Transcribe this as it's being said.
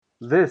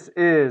This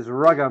is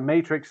Rugga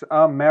Matrix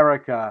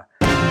America.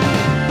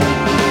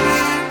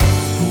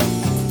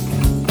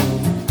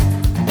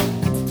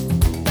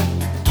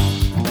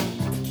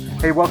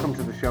 Hey, welcome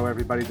to the show,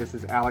 everybody. This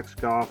is Alex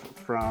Goff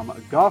from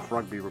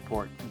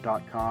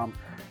GoffRugbyReport.com,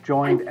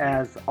 joined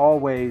as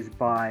always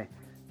by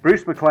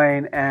Bruce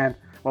McLean and,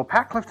 well,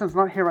 Pat Clifton's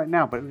not here right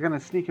now, but we're going to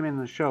sneak him in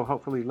the show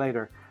hopefully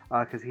later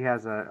because he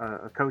has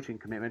a coaching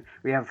commitment.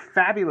 We have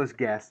fabulous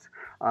guests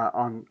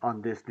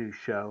on this new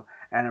show,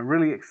 and I'm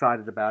really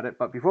excited about it.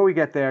 But before we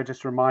get there,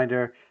 just a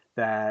reminder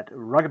that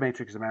Rugga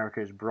Matrix America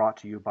is brought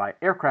to you by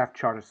Aircraft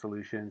Charter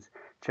Solutions.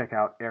 Check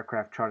out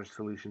Aircraft Charter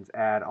Solutions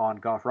ad on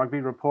Goff Rugby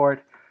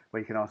Report,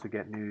 where you can also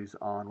get news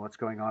on what's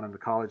going on in the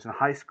college and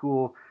high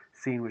school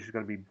scene, which is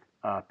going to be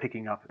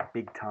picking up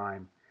big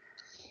time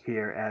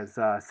here as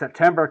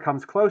September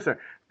comes closer.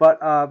 But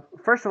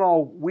first of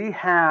all, we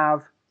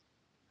have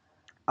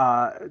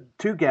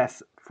two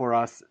guests for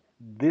us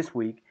this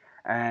week,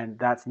 and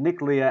that's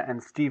Nick Leah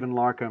and Stephen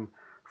Larkham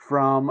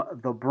from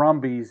the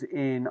Brumbies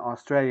in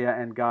Australia.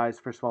 And guys,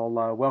 first of all,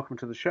 welcome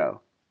to the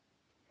show.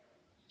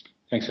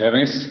 Thanks for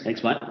having us.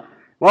 Thanks, mate.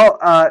 Well,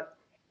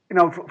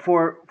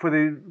 for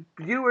the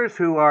viewers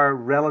who are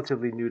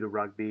relatively new to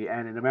rugby,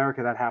 and in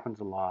America that happens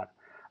a lot,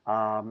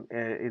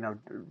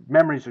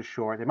 memories are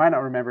short. They might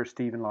not remember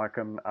Stephen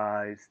Larkham,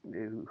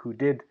 who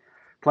did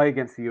play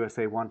against the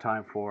USA one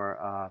time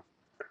for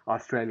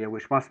Australia,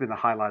 which must have been the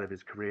highlight of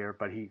his career,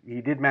 but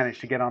he did manage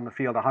to get on the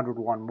field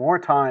 101 more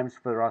times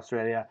for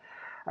Australia.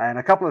 And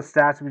a couple of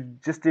stats were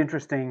just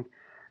interesting.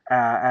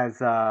 As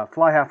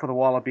fly half for the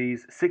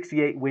Wallabies,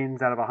 68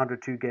 wins out of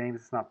 102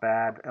 games. It's not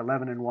bad.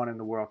 11-1 in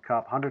the World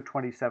Cup.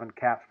 127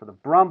 caps for the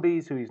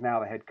Brumbies, who he's now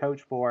the head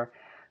coach for,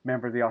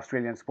 member of the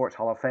Australian Sports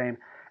Hall of Fame.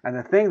 And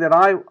the thing that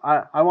I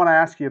want to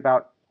ask you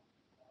about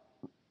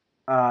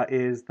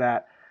is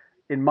that,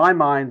 in my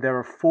mind, there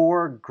are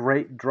four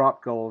great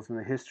drop goals in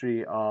the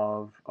history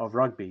of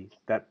rugby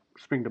that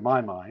spring to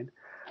my mind.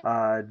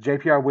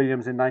 J.P.R.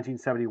 Williams in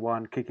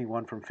 1971, kicking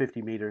one from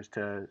 50 meters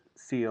to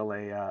seal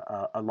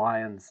a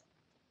Lions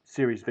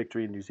series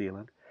victory in New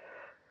Zealand.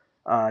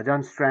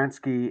 John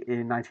Stransky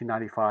in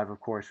 1995,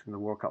 of course, in the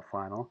World Cup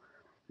final.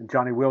 And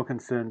Johnny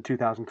Wilkinson,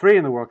 2003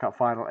 in the World Cup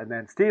final. And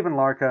then Stephen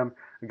Larkham,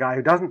 a guy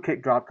who doesn't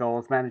kick drop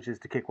goals, manages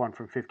to kick one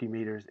from 50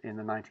 meters in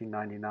the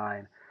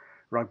 1999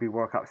 Rugby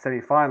World Cup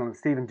semi-final. And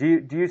Stephen,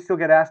 do you still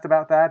get asked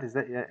about that?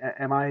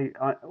 Am I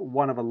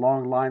one of a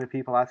long line of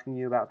people asking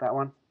you about that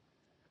one?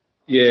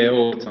 Yeah,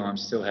 all the time.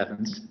 Still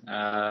happens.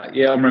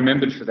 I'm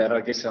remembered for that.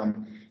 I guess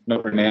I'm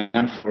not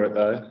renowned for it,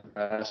 though.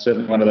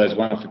 Certainly one of those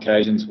one-off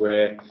occasions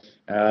where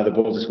the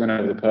ball just went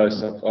over the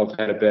post. I've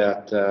had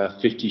about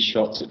 50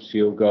 shots at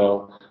field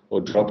goal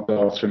or drop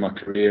goal through my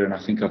career, and I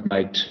think I've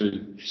made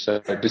two.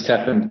 So it just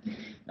happened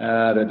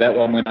that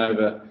one went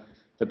over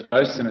the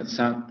post and it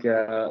sunk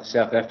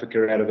South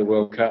Africa out of the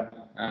World Cup.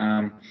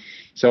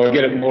 So I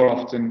get it more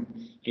often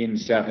in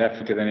South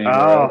Africa than anywhere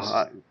else.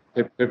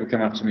 People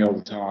come up to me all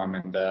the time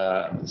and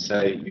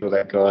say, "You're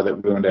that guy that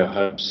ruined our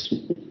hopes."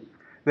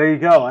 There you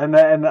go, and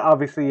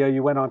obviously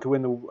you went on to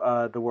win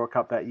the World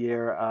Cup that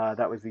year.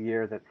 That was the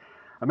year that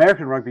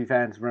American rugby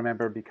fans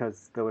remember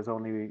because there was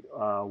only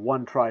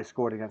one try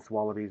scored against the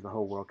Wallabies the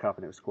whole World Cup,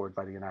 and it was scored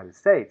by the United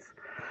States.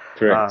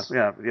 Correct.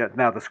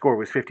 Now the score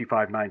was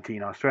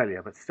 55-19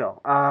 Australia, but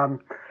still.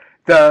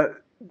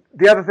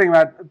 The other thing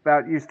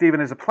about you, Stephen,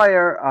 as a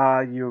player,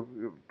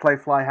 you play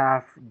fly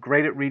half,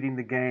 great at reading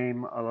the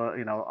game.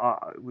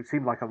 It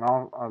seemed like a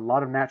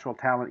lot of natural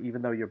talent,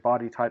 even though your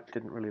body type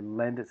didn't really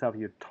lend itself.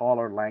 You're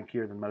taller,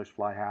 lankier than most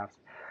fly halves,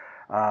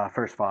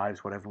 first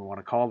fives, whatever we want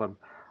to call them.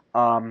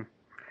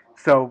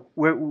 So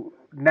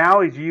now,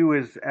 as you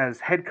as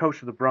head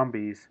coach of the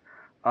Brumbies,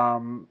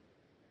 and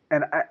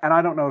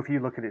I don't know if you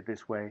look at it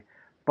this way.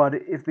 But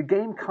if the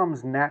game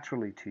comes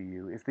naturally to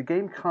you, if the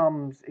game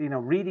comes,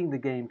 reading the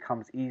game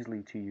comes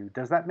easily to you,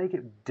 does that make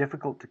it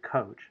difficult to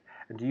coach?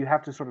 And do you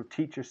have to sort of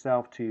teach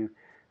yourself to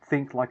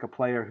think like a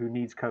player who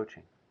needs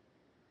coaching?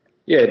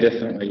 Yeah,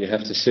 definitely. You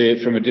have to see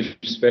it from a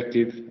different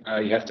perspective.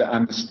 You have to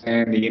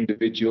understand the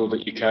individual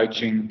that you're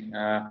coaching,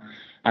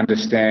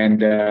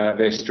 understand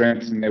their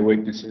strengths and their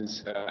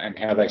weaknesses and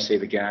how they see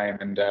the game.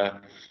 And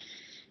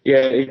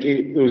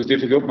it was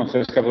difficult. My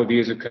first couple of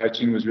years of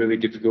coaching was really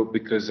difficult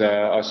because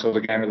I saw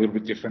the game a little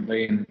bit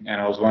differently and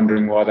I was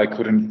wondering why they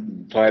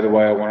couldn't play the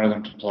way I wanted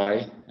them to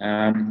play.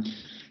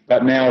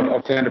 But now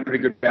I've found a pretty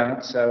good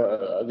balance,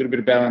 so a little bit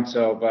of balance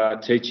of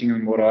teaching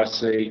them what I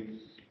see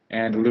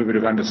and a little bit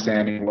of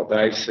understanding what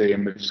they see,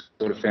 and we've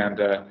sort of found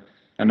a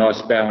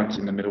nice balance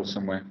in the middle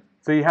somewhere.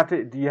 So do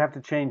you have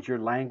to change your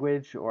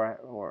language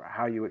or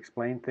how you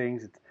explain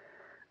things?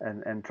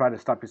 And try to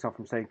stop yourself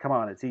from saying, "Come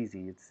on, it's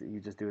easy.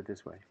 You just do it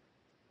this way."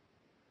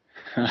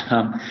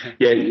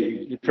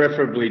 You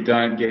preferably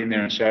don't get in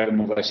there and show them,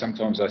 although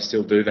sometimes I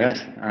still do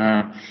that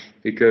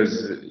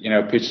because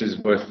a picture's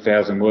worth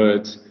 1,000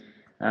 words.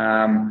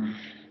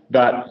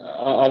 but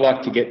I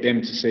like to get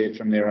them to see it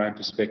from their own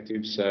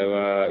perspective.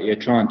 So,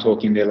 try and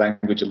talk in their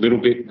language a little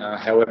bit.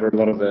 However, a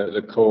lot of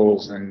the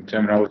calls and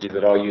terminology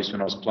that I used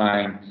when I was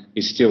playing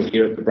is still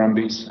here at the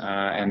Brumbies,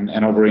 and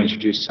I've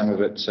reintroduced some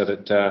of it so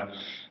that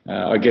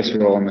I guess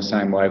we're all on the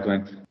same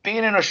wavelength.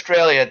 Being in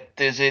Australia,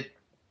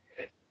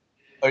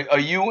 are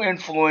you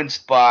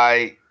influenced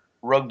by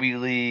rugby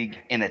league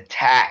in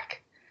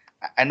attack?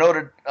 I know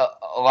that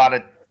a lot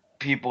of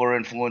people are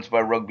influenced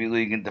by rugby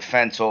league in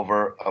defense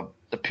over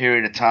a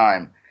period of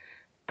time.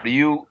 Are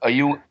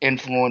you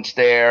influenced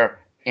there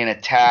in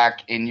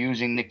attack, in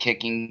using the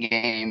kicking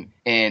game,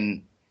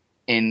 in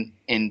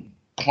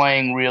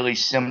playing really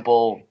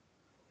simple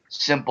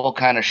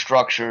kind of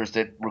structures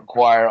that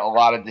require a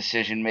lot of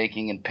decision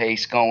making and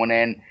pace going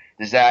in?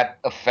 Does that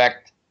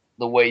affect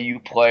the way you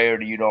play, or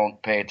do you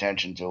don't pay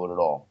attention to it at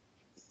all?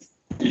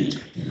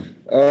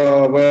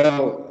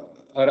 Well,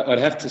 I'd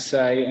have to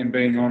say, and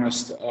being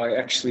honest, I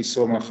actually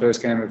saw my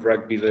first game of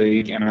rugby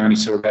league, and I only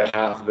saw about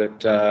half of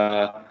it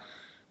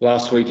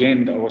last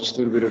weekend. I watched a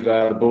little bit of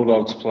the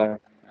Bulldogs play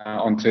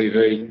on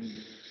TV,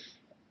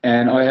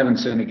 and I haven't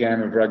seen a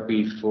game of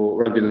rugby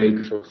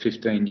league for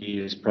 15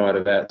 years prior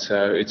to that.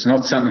 So it's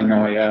not something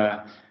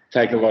I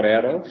take a lot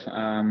out of.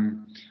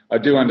 I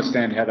do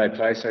understand how they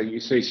play, so you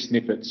see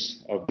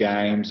snippets of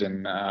games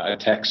and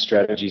attack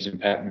strategies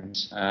and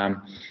patterns.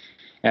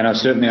 And I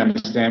certainly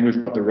understand.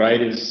 We've got the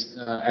Raiders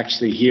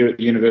actually here at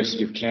the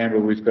University of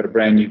Canberra. We've got a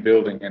brand new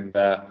building, and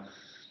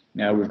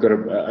now we've got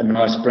a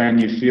nice brand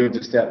new field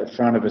just out the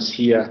front of us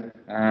here.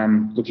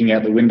 Looking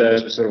out the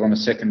windows, we're sort of on the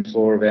second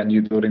floor of our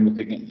new building,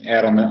 looking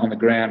out on the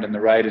ground, and the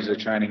Raiders are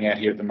training out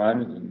here at the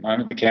moment,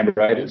 the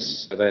Canberra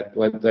Raiders. So they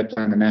play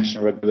in the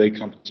National Rugby League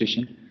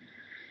competition.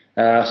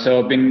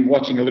 So I've been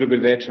watching a little bit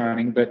of their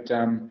training, but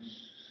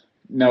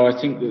no, I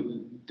think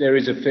that there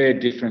is a fair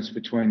difference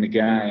between the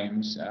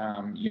games.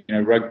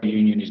 Rugby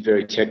union is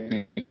very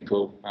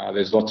technical.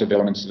 There's lots of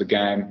elements of the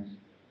game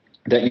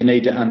that you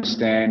need to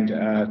understand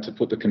to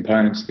put the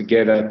components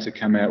together to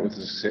come out with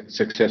a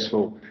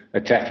successful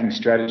attacking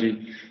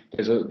strategy.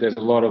 There's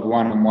a lot of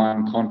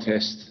one-on-one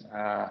contest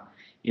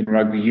in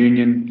rugby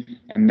union,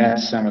 and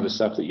that's some of the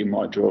stuff that you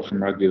might draw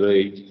from rugby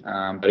league.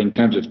 But in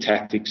terms of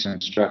tactics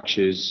and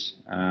structures,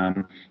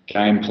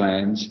 game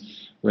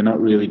plans, we're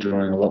not really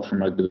drawing a lot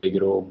from rugby league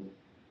at all.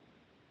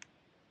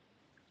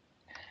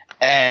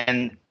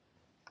 And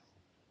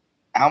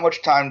how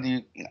much time do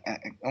you?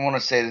 I want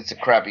to say that's a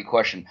crappy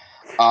question.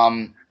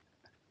 How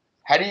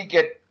do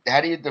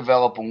you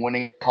develop a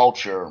winning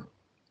culture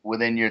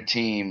within your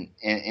team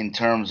in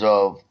terms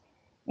of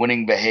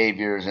winning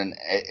behaviors and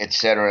et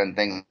cetera and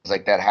things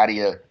like that?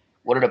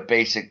 What are the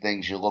basic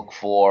things you look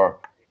for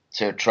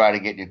to try to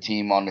get your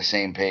team on the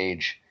same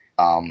page?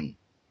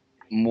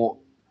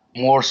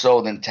 More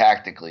so than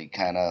tactically,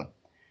 kind of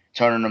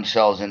turning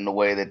themselves in the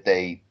way that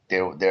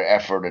their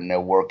effort and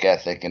their work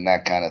ethic and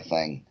that kind of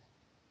thing.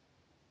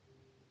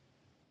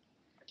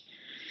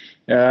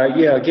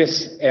 I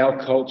guess our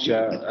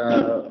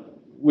culture,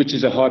 which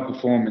is a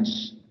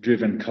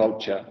high-performance-driven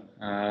culture,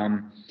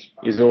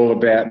 is all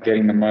about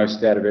getting the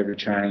most out of every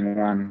training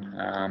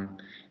run,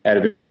 out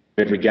of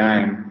every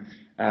game.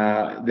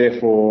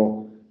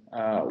 Therefore,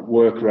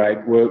 work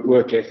rate,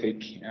 work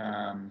ethic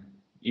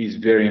is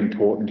very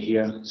important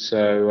here.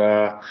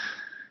 So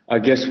I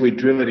guess we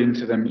drill it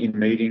into them in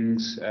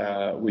meetings.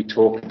 We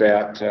talk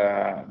about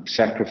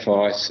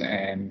sacrifice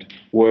and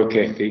work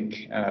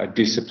ethic,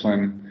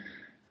 discipline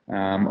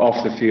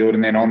off the field,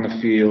 and then on the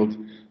field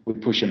we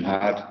push them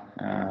hard.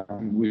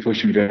 We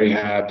push them very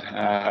hard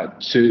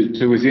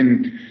to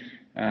within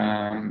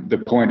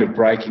the point of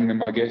breaking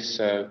them, I guess.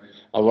 So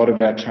a lot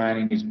of our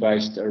training is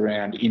based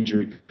around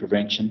injury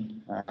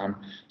prevention.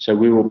 So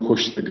we will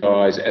push the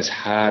guys as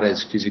hard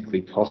as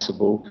physically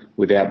possible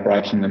without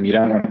breaking them. You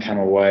don't want to come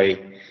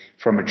away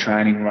from a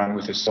training run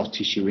with a soft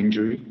tissue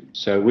injury.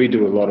 So we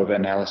do a lot of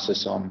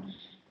analysis on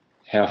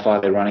how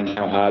far they're running,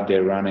 how hard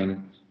they're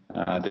running,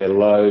 their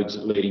loads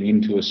leading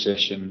into a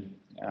session,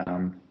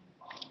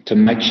 to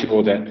make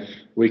sure that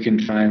we can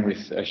train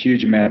with a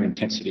huge amount of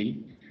intensity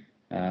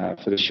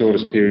for the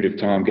shortest period of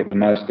time, get the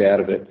most out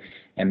of it,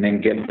 and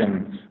then get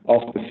them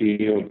off the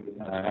field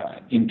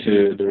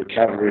into the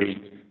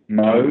recovery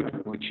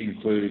mode, which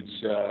includes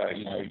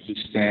your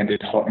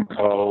standard hot and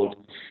cold,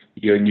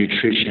 your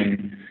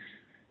nutrition,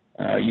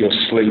 your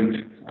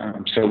sleep.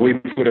 So we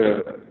put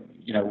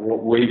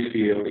what we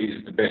feel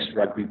is the best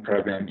rugby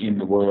program in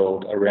the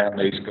world around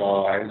these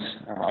guys.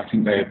 I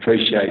think they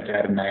appreciate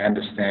that and they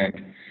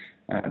understand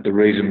the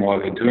reason why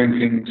they're doing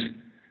things.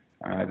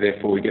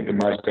 Therefore, we get the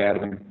most out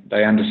of them.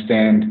 They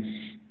understand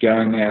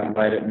going out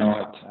late at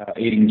night,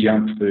 eating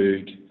junk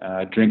food,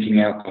 drinking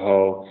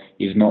alcohol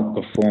is not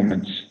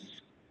performance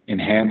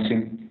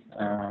enhancing.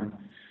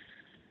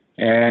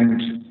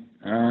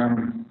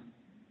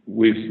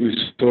 We've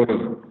sort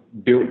of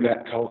built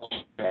that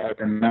culture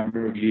over a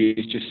number of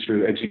years just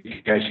through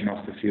education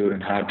off the field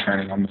and hard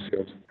training on the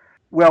field.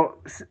 Well,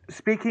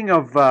 speaking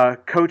of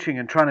coaching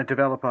and trying to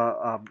develop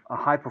a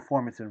high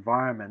performance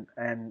environment,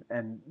 and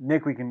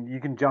Nick, you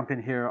can jump in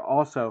here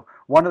also.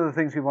 One of the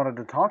things we wanted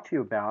to talk to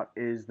you about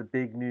is the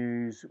big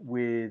news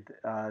with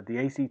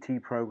the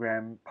ACT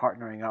program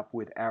partnering up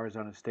with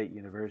Arizona State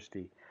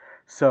University.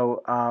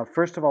 So,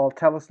 first of all,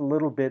 tell us a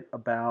little bit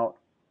about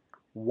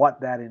what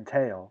that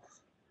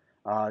entails,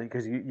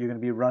 because you're going to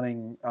be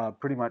running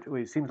pretty much.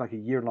 Well, it seems like a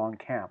year long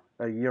camp,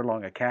 a year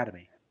long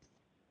academy.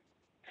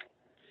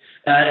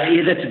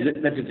 Yeah,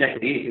 that's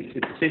exactly it.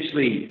 It's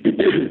essentially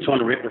trying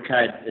to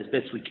replicate as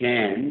best we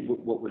can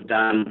what we've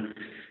done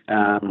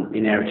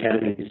in our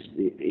academies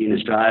in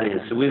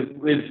Australia. So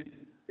we've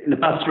in the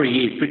past 3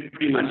 years,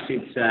 pretty much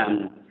since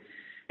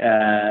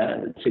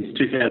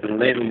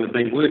 2011, we've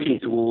been working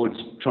towards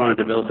trying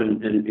to develop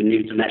an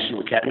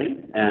international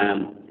academy,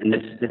 and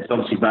that's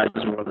obviously based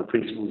on a lot of the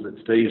principles that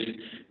Steve's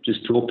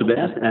just talked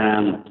about.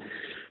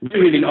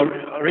 Really,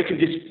 I reckon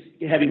just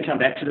having come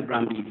back to the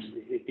Brumbies,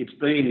 it's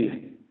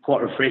been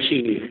quite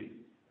refreshing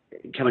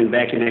coming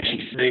back and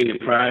actually seeing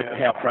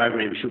how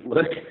programs should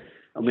work.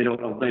 I mean,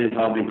 I've been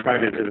involved in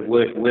programs that have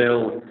worked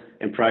well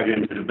and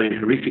programs that have been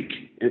horrific.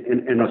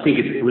 And I think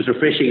it was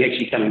refreshing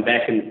actually coming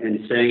back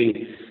and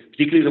seeing,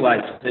 particularly the way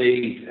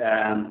Steve,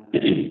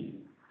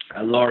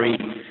 Laurie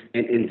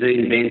and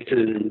Dean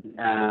Benson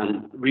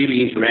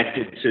really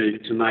interacted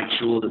to make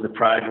sure that the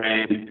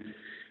program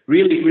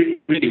really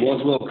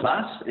was world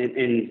class.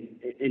 And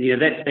you know,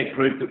 that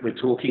group that we're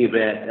talking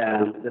about,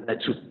 that they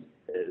took,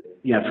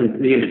 you know,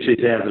 from the end of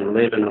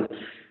 2011,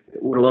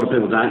 what a lot of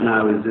people don't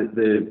know is that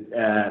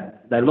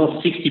they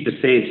lost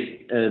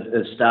 60%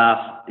 of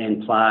staff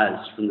and players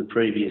from the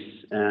previous,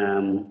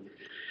 from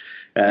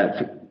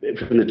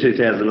the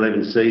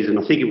 2011 season.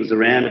 I think it was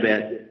over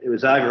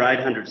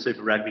 800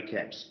 Super Rugby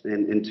caps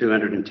and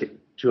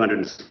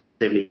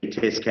 270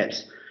 Test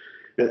caps.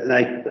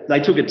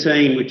 They took a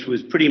team which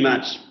was pretty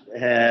much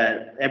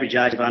average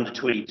age of under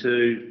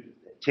 22.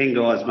 10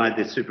 guys made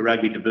their Super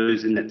Rugby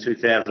debuts in that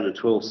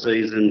 2012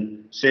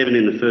 season, 7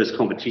 in the first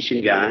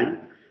competition game,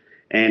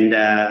 and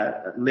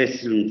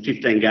less than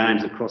 15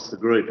 games across the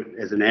group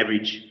as an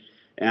average,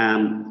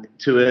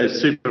 to a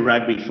Super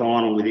Rugby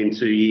final within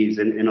 2 years.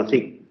 And I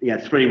think, you know,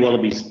 3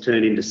 Wallabies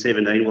turned into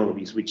 17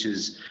 Wallabies, which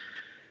is,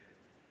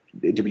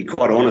 to be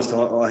quite honest,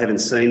 I haven't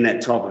seen that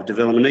type of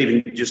development.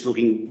 Even just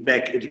looking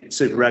back at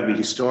Super Rugby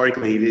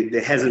historically,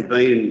 there hasn't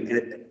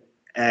been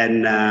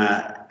an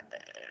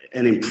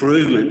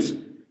improvement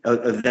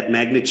of that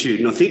magnitude.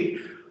 And I think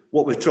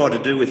what we've tried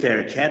to do with our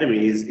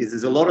academy is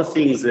there's a lot of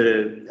things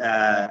that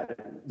are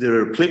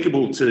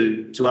applicable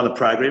to other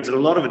programs, and a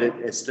lot of it,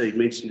 as Steve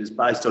mentioned, is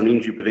based on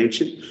injury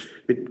prevention.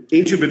 But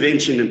injury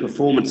prevention and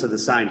performance are the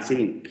same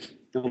thing.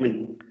 I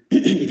mean,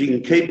 if you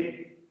can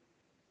keep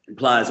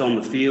players on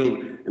the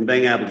field and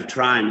being able to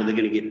train, well, they're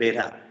going to get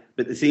better.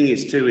 But the thing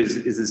is too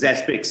is there's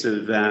aspects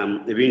of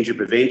injury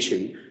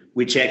prevention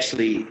which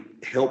actually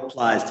help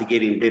players to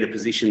get in better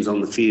positions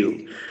on the field.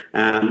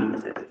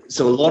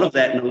 So a lot of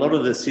that and a lot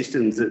of the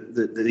systems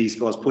that these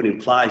guys put in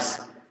place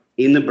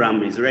in the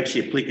Brumbies are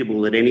actually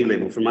applicable at any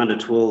level, from under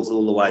 12s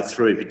all the way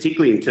through,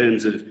 particularly in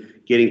terms of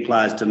getting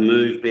players to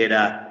move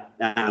better,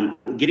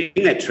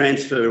 getting that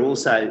transfer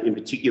also in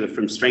particular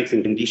from strength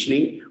and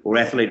conditioning or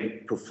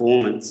athletic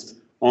performance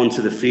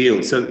onto the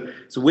field. So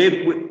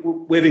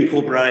we've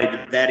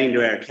incorporated that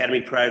into our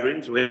academy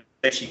programs. We've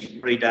actually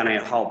redone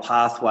our whole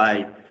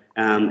pathway,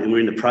 and we're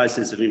in the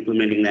process of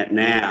implementing that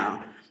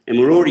now. And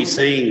we're already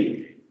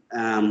seeing,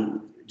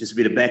 just a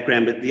bit of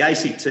background, but the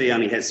ACT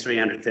only has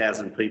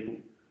 300,000 people.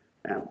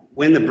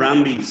 When the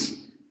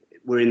Brumbies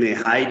were in their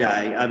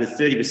heyday, over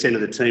 30%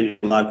 of the team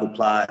were local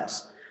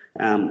players.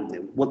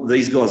 What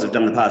these guys have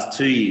done the past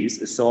 2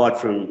 years, aside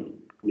from,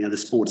 you know, the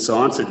sports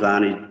science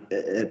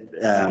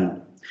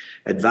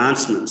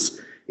advancements,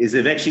 is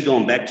they've actually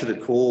gone back to the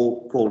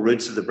core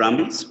roots of the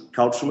Brumbies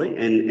culturally,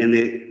 and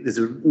there's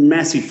a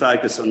massive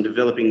focus on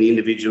developing the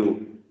individual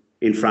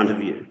in front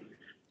of you.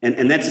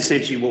 And that's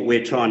essentially what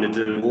we're trying to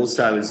do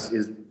also is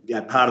you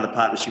know, part of the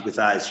partnership with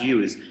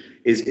ASU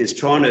is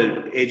trying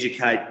to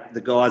educate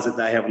the guys that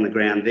they have on the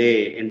ground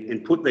there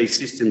and put these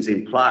systems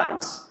in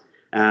place,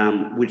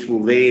 which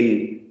will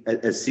then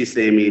assist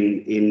them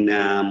in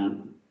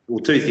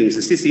two things: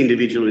 assist the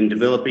individual in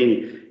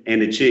developing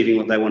and achieving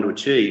what they want to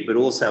achieve, but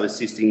also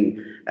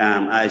assisting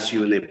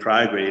ASU and their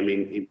program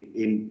in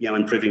you know,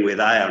 improving where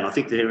they are. And I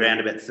think they're around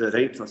about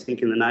 13th, I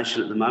think, in the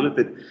nation at the moment.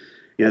 But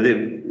you know,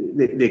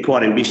 they're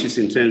quite ambitious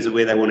in terms of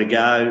where they want to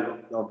go.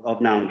 I've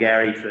known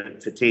Gary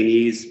for 10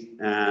 years,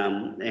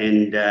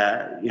 and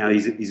you know,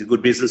 he's a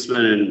good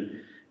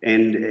businessman,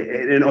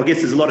 and I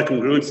guess there's a lot of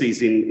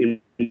congruencies in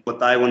what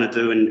they want to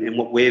do and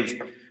what we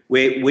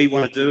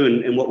want to do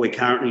and what we're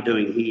currently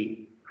doing here.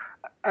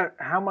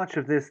 How much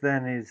of this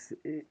then is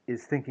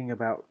thinking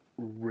about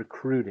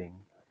recruiting,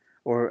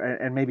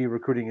 and maybe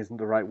recruiting isn't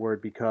the right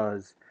word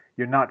because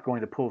you're not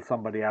going to pull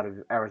somebody out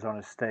of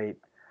Arizona State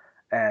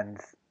and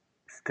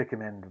stick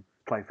him in to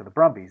play for the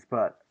Brumbies,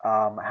 but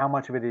how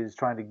much of it is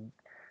trying to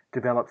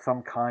develop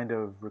some kind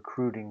of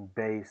recruiting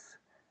base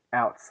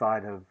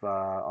outside of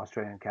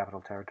Australian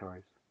Capital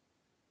Territories?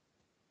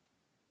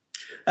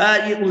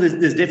 Yeah, well,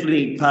 there's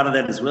definitely part of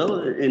that as well,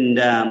 and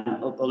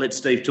I'll let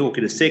Steve talk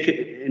in a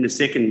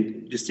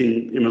second, just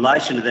in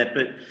relation to that.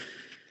 But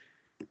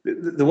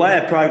the way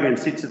our program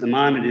sits at the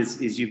moment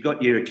is you've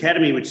got your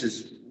academy, which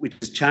has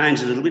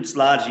changed a little bit. It's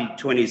largely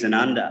 20s and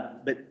under,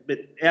 but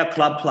our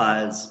club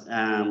players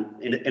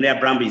and our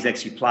Brumbies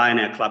actually play in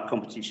our club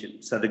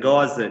competition. So the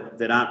guys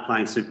that aren't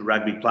playing Super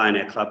Rugby play in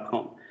our club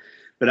comp.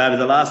 But over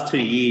the last 2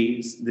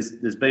 years,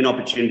 there's been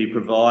opportunity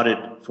provided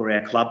for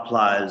our club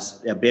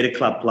players, our better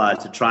club players,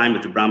 to train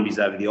with the Brumbies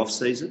over the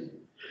off-season.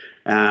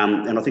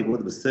 And I think it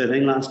was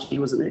 13 last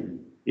year, wasn't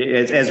there? Yeah,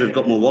 as we've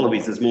got more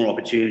Wallabies, there's more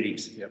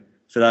opportunities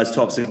for those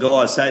types of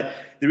guys. So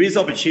there is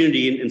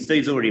opportunity, and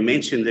Steve's already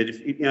mentioned that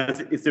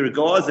if there are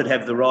guys that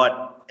have the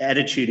right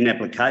attitude and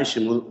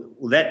application,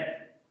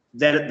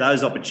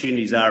 those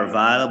opportunities are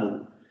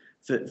available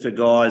for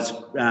guys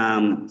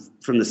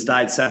from the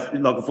States. So,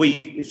 like,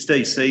 if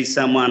Steve sees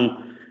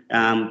someone,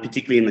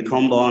 particularly in the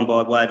combine,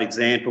 by way of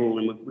example,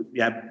 and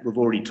we've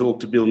already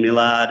talked to Bill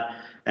Millard,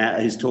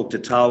 who's talked to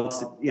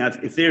Tolks,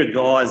 if there are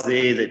guys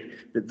there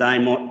that they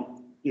might,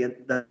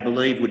 they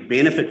believe would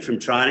benefit from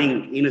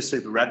training in a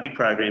Super Rugby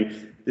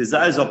program, there's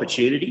those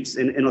opportunities,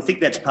 and I think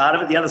that's part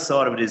of it. The other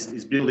side of it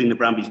is building the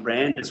Brumbies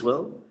brand as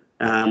well,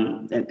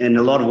 and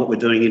a lot of what we're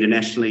doing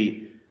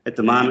internationally at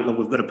the moment. Look,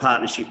 we've got a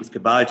partnership with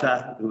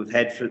Kubota, who we've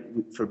had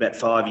for about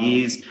 5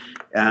 years,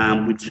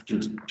 which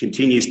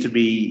continues to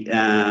be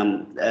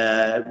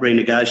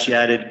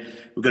renegotiated.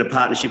 We've got a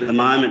partnership at the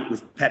moment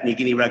with Papua New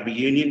Guinea Rugby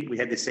Union. We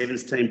had their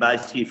sevens team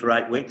based here for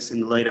 8 weeks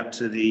in the lead up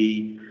to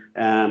the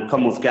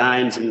Commonwealth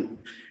Games, and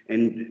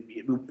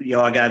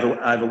I go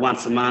over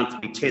once a month.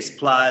 We test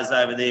players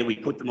over there. We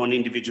put them on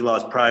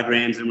individualised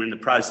programs, and we're in the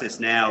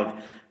process now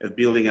of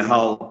building a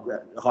whole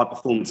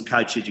high-performance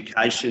coach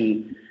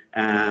education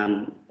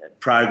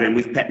program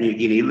with Papua New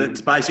Guinea.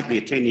 It's basically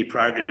a 10-year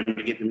program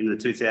to get them into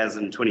the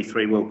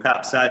 2023 World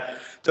Cup. So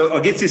I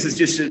guess this is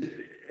just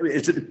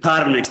it's a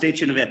part of an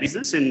extension of our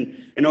business,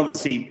 and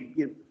obviously,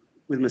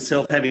 with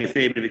myself having a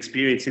fair bit of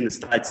experience in the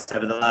States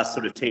over the last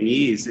sort of 10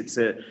 years, it's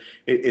a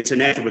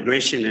natural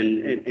progression,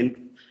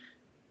 and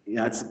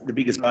it's the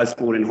biggest growth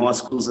sport in high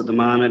schools at the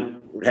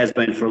moment. It has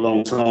been for a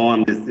long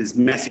time. There's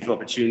massive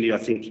opportunity, I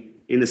think,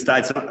 in the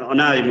States. I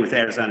know even with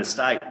Arizona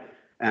State,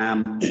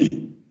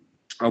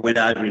 I went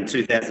over in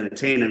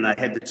 2010 and they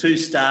had the 2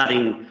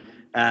 starting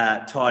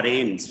tight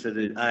ends for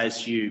the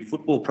ASU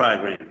football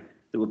program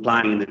that were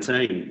playing in the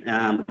team.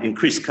 And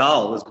Chris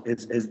Cole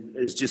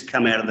has just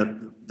come out of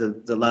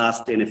the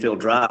last NFL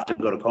draft and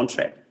got a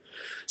contract.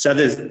 So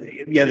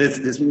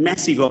there's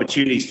massive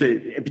opportunities,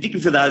 particularly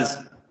for those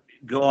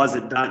guys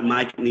that don't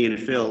make it in the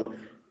NFL.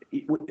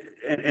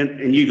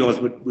 And you guys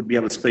would be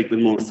able to speak with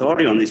more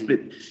authority on this,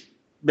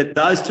 but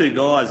those 2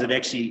 guys had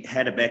actually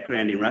had a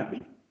background in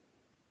rugby.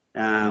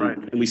 Right.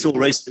 And we saw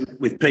recently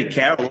with Pete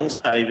Carroll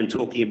also even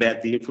talking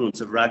about the influence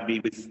of rugby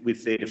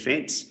with their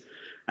defence.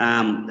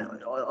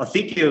 I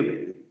think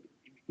the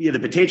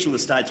potential of the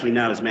States we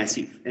know is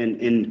massive,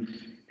 and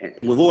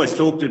we've always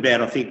talked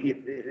about, I think,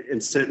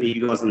 and certainly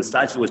you guys in the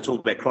States have always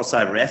talked about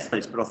crossover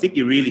athletes, but I think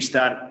you're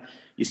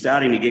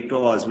starting to get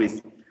guys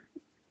with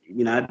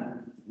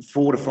 4,000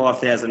 to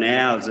 5,000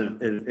 hours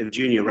of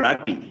junior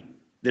rugby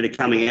that are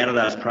coming out of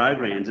those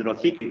programs, and I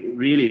think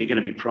really are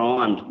going to be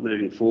primed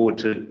moving forward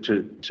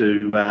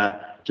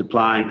to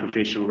playing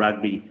professional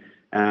rugby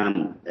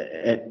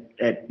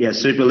at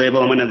super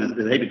level. I mean,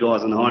 there's a heap of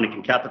guys on the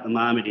Heineken Cup at the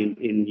moment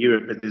in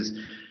Europe, but there's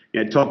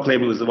Todd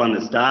Clever was the one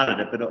that started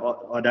it, but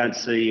I don't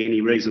see any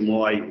reason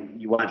why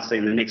you won't see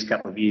in the next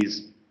couple of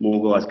years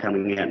more guys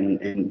coming out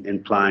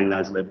and playing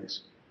those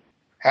levels.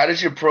 How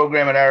does your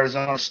program at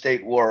Arizona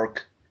State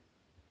work,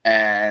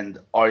 and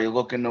are you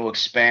looking to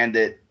expand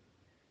it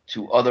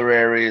to other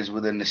areas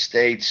within the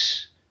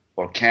States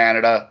or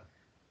Canada,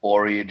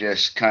 or are you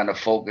just kind of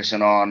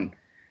focusing on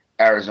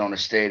Arizona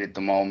State at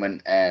the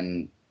moment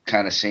and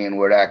kind of seeing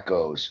where that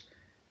goes?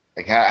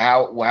 Like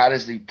how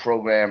does the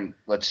program,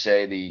 let's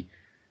say the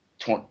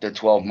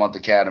 12-month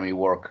academy,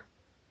 work?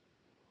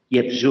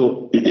 Yep,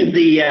 sure.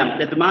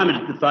 At the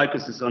moment the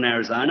focus is on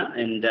Arizona,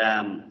 and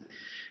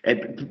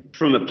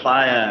from a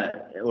player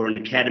or an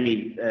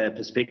academy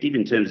perspective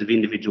in terms of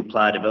individual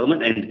player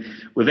development, and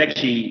we've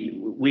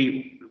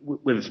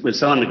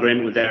signed an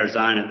agreement with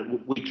Arizona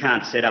that we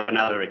can't set up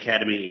another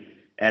academy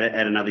at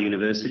another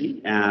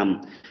university.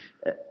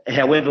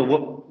 However,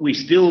 we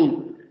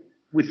still,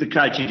 with the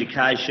coach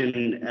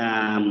education,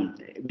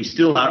 we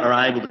still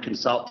are able to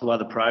consult to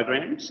other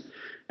programs.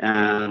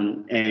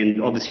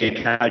 And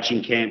obviously our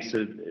coaching camps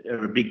are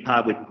a big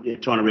part. We're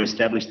trying to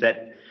re-establish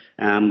that.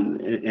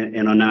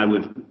 And I know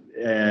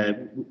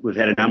we've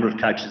had a number of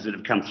coaches that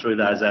have come through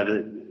those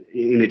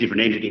in a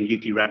different entity, in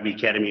Yuki Rugby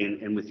Academy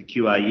and with the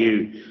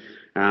QRU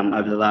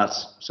over the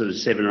last sort of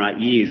 7 or 8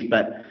 years.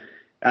 But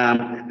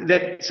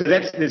there's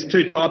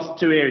 2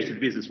 areas of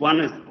business. One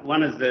is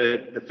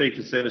the fee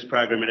for service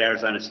program at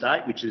Arizona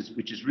State, which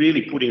is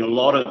really putting a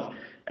lot of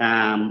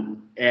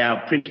our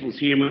principals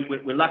here.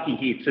 We're lucky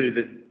here too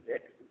that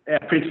our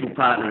principal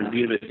partner is the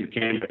University of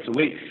Canberra. So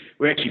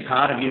we're actually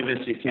part of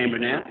University of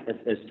Canberra now,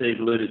 as Steve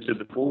alluded to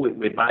before.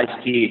 We're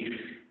based here,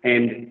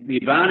 and the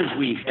advantage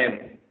we have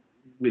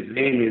with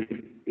them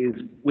is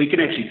we can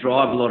actually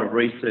drive a lot of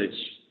research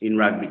in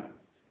rugby.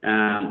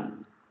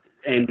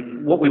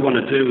 And what we want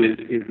to do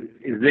is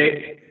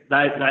they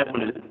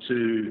wanted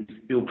to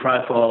build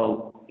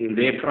profile in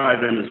their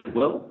program as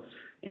well.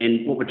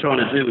 And what we're trying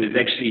to do is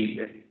actually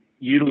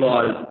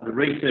utilise the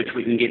research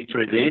we can get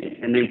through there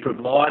and then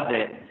provide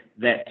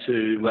that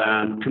to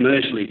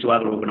commercially to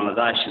other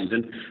organisations.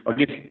 And I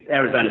guess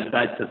Arizona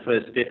State's the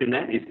first step in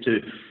that, is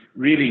to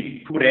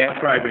really put our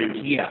program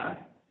here,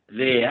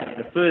 there.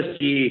 The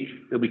first year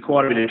there'll be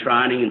quite a bit of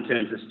training in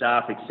terms of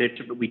staff,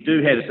 etc. But we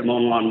do have some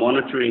online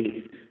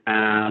monitoring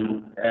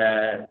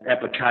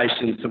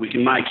applications, so we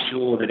can make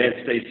sure that, as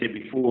Steve said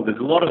before, there's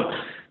a lot of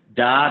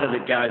data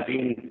that goes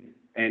in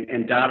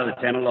and data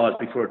that's analysed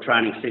before a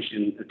training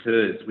session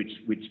occurs,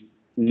 which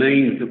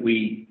means that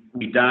we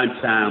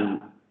don't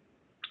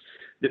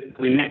that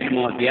we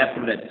maximise the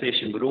output of that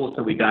session, but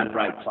also we don't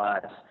break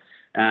players.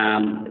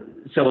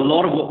 So a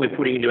lot of what we're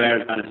putting into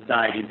Arizona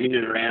State is in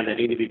and around that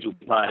individual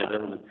player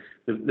development.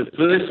 The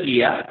first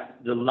year,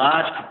 the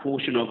large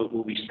proportion of it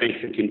will be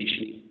strength and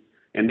conditioning.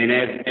 And then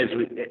as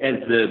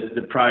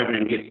the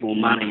program gets more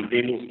money,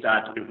 then we'll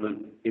start to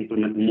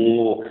implement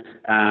more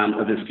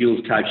of a skills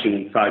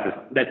coaching focus.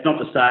 That's not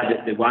to say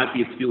that there won't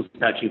be a skills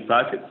coaching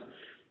focus,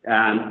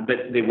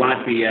 but there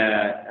won't be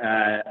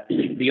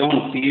the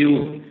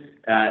on-field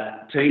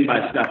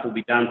team-based stuff will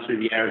be done through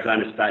the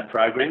Arizona State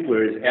program,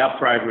 whereas our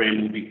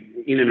program will be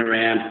in and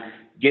around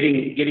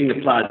getting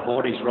the players'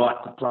 bodies right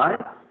to play,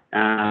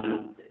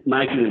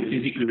 making them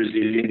physically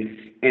resilient,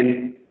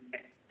 and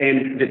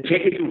the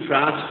technical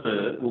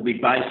transfer will be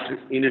based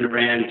in and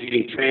around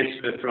getting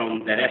transfer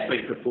from that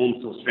athletic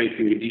performance or strength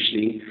and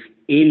conditioning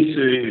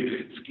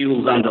into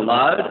skills under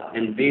load,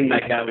 and then they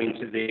go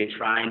into their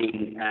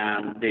training,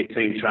 their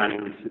team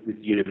training with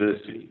the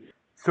university.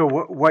 So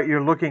what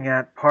you're looking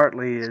at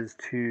partly is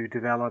to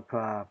develop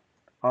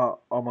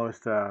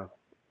almost a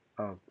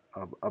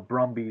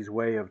Brumbies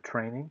way of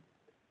training.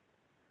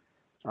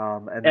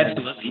 And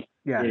absolutely.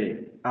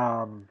 Then,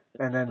 and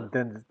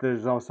then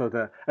there's also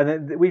and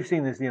then we've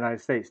seen this in the United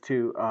States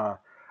too. A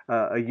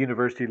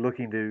university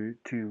looking to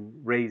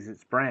raise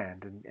its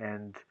brand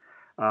and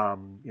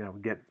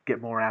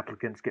get more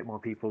applicants, get more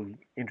people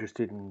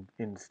interested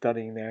in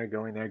studying there,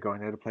 going there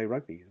to play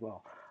rugby as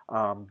well.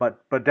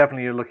 But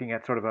definitely you're looking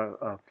at sort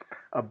of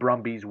a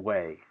Brumbies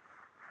way.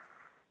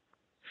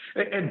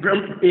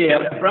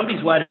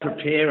 Brumbies way to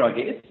prepare, I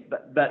guess.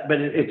 But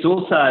it's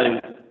also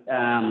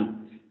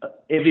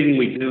everything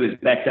we do is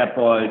backed up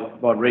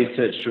by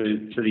research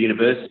through the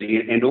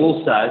university and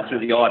also through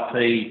the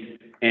IP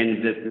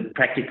and the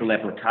practical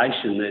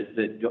application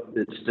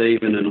that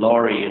Stephen and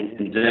Laurie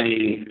and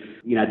Dean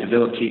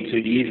developed here 2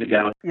 years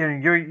ago.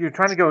 You're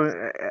trying to go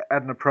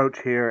at an approach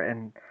here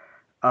and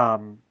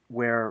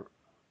where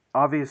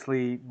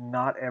obviously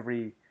not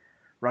every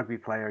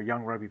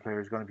young rugby player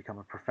is going to become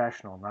a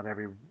professional. Not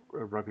every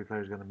rugby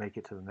player is going to make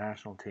it to the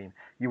national team.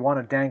 You want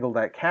to dangle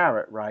that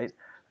carrot, right?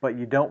 But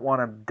you don't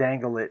want to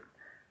dangle it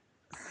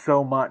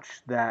so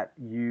much that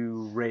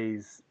you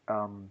raise,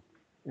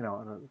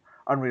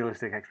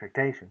 unrealistic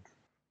expectations.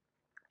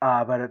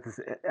 But at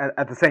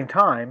the same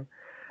time,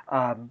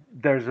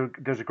 there's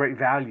a great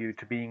value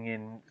to being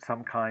in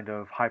some kind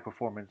of high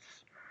performance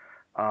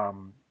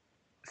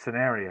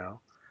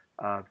scenario.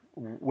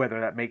 Whether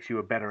that makes you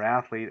a better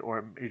athlete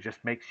or it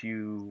just makes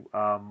you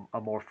a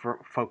more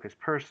focused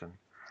person,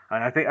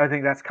 and I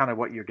think that's kind of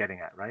what you're getting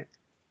at, right?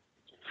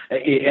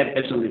 Yeah,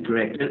 absolutely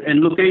correct.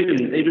 And look,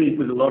 even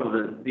with a lot of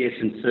the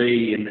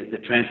S&C and the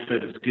transfer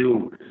to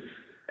skill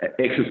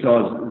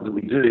exercises that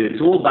we do,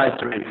 it's all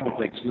based around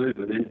complex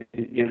movement.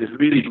 And there's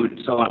really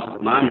good science at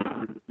the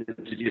moment that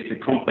suggests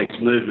that complex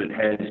movement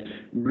has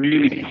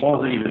really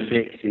positive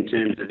effects in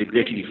terms of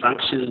executive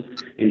function,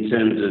 in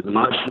terms of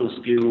emotional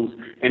skills,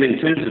 and in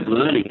terms of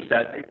learning.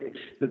 So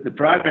the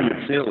program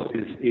itself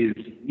is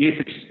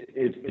yes,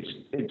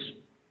 it's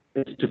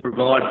to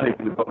provide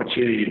people with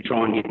opportunity to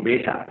try and get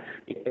better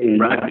in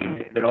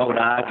rugby. But I would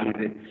argue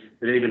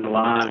that even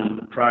alone,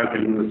 the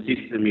program will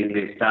assist them in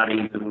their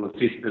studies and will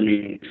assist them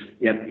in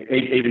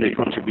even their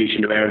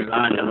contribution to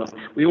Arizona. Look,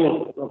 we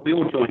all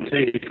join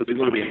teams because we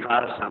want to be a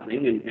part of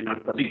something, and I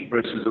think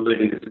Bruce was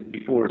alluding to this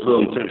before as well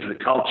in terms of the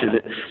culture,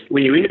 that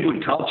when you're in a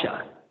good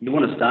culture, you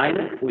want to stay in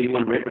it or you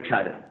want to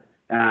replicate it.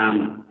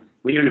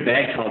 When you're in a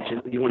bad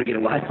culture, you want to get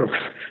away from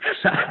it.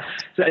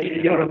 so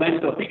you know what I mean?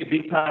 So I think a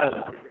big part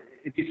of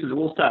this is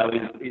also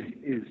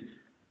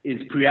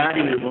is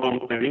creating an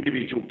environment where an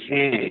individual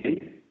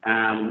can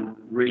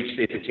reach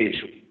their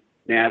potential.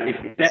 Now, if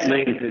that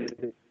means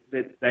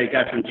that they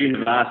go from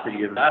junior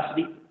varsity to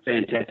varsity,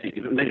 fantastic.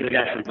 If it means they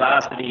go from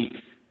varsity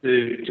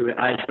to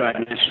age grade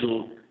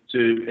national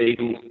to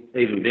Eagles,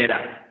 even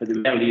better. But the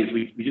reality is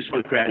we just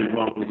want to create an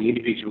environment where the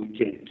individual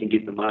can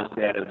get the most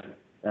out of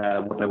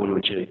what they want to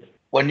achieve.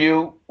 When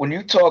you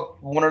talk,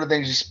 one of the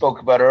things you spoke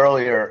about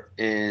earlier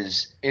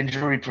is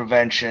injury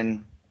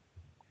prevention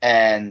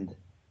and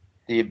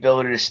the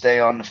ability to stay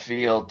on the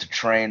field to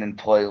train and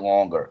play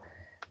longer.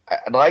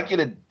 I'd like you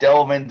to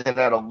delve into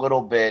that a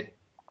little bit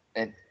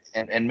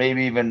and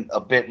maybe even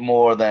a bit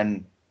more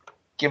than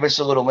give us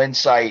a little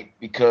insight,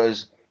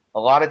 because a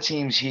lot of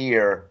teams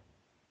here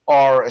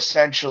are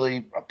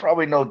essentially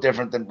probably no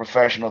different than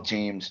professional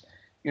teams.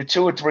 You're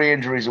 2 or 3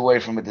 injuries away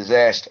from a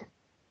disaster,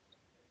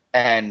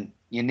 and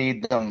you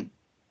need them.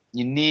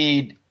 You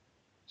need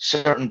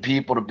certain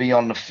people to be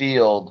on the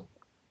field.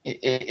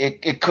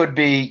 It could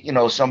be,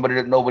 somebody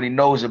that nobody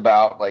knows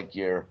about, like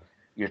your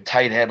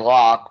tight head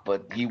lock,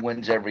 but he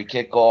wins every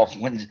kickoff,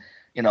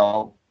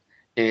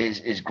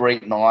 is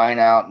great in the line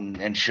out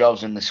and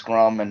shoves in the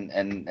scrum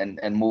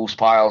and moves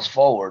piles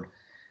forward.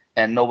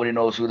 And nobody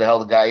knows who the hell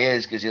the guy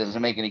is because he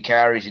doesn't make any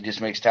carries. He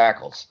just makes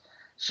tackles.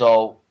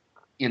 So,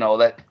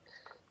 that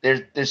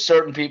there's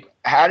certain people.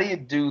 How do you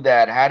do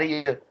that?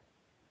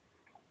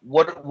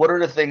 What are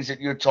the things that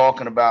you're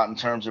talking about in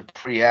terms of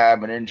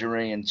prehab and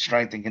injury and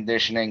strength and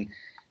conditioning?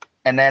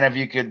 And then if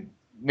you could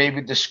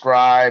maybe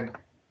describe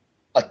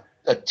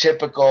a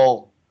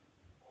typical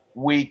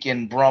week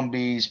in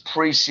Brumbies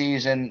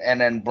preseason and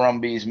then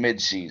Brumbies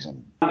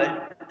midseason.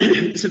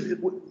 So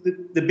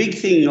the big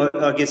thing,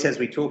 I guess, as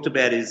we talked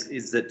about,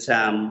 is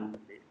that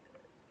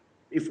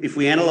if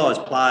we analyse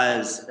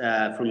players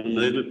from a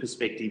movement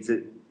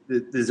perspective,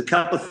 there's a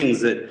couple of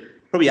things that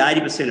probably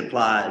 80% of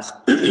players,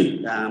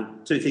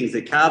 2 things: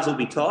 their calves will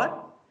be tight,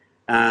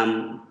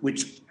 and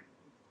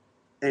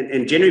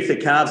generally if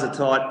their calves are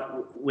tight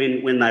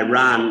when they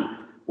run,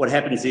 what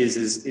happens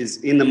is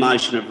in the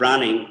motion of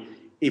running,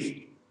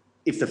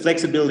 if the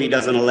flexibility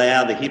doesn't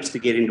allow the hips to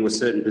get into a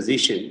certain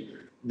position,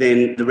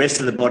 then the rest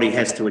of the body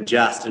has to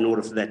adjust in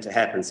order for that to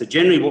happen. So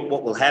generally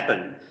what will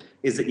happen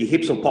is that your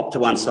hips will pop to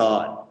one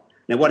side.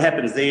 Now what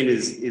happens then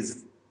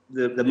is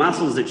the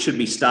muscles that should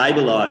be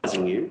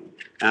stabilising you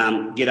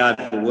get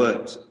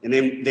overworked, and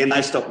then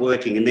they stop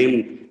working. And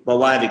then, by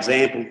way of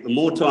example, the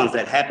more times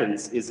that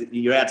happens is that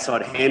your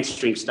outside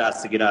hamstring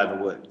starts to get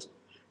overworked.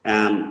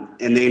 And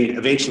then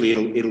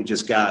eventually it'll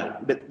just go.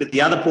 But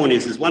the other point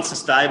is once the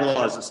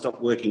stabilisers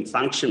stop working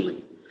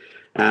functionally,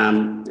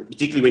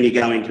 particularly when you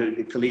go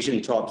into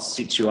collision type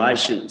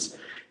situations,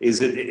 is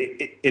that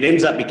it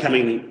ends up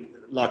becoming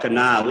like a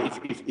nail.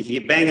 If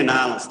you bang a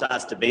nail and it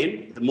starts to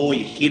bend, the more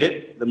you hit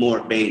it, the more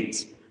it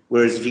bends.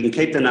 Whereas if you can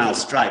keep the nail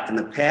straight, then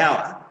the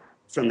power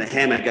from the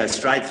hammer goes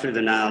straight through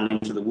the nail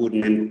into the wood,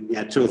 and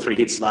then 2 or 3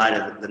 hits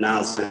later, the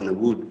nail's in the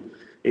wood.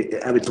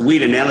 It's a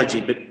weird analogy,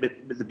 but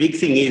the big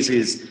thing is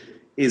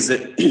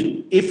that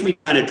if we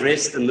don't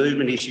address the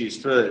movement issues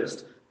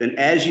first, then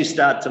as you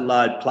start to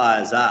load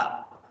players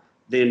up,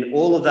 then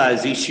all of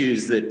those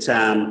issues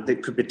that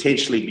could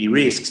potentially be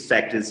risk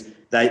factors,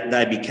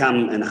 they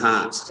become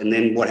enhanced. And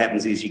then what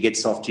happens is you get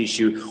soft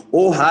tissue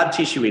or hard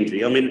tissue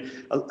injury. I mean,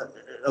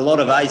 a lot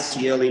of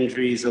ACL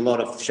injuries, a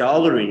lot of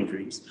shoulder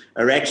injuries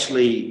are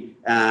actually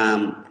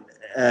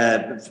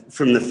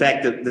from the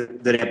fact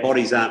that our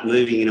bodies aren't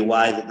moving in a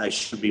way that they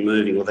should be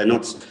moving, or the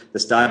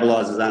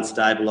stabilisers aren't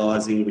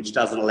stabilising, which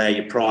doesn't allow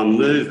your prime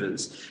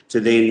movers to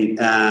then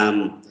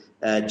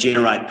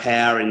generate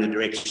power in the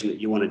direction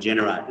that you want to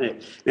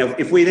generate. Now,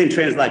 if we then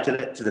translate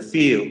to the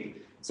field,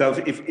 so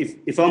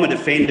if I'm a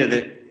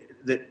defender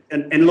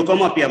and look, I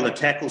might be able to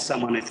tackle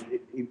someone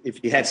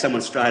if you have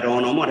someone straight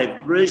on. I might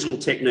have reasonable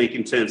technique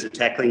in terms of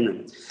tackling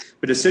them.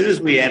 But as soon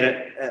as we add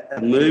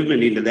a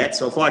movement into that,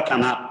 so if I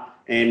come up,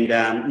 and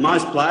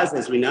most players,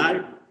 as we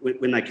know,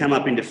 when they come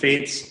up in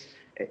defence,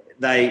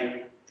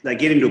 they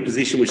get into a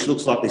position which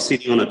looks like they're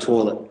sitting on a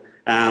toilet.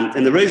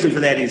 And the reason for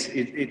that is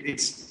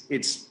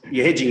it's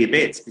you're hedging your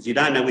bets because you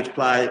don't know which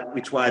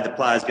way the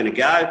player's going to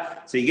go.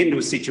 So you get into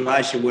a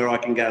situation where I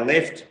can go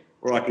left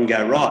or I can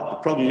go right. The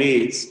problem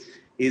is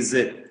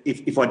that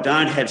if I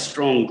don't have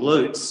strong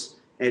glutes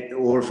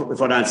or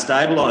if I don't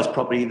stabilise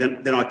properly,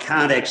 then I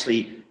can't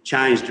actually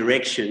change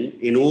direction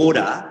in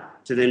order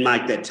to then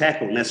make that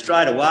tackle. Now,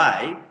 straight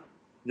away,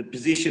 the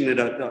position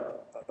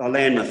that I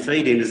land my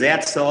feet in is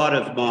outside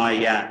of my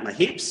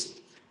hips,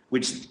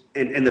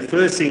 and the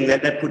first thing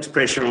that puts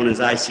pressure on is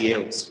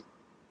ACLs.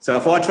 So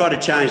if I try to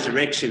change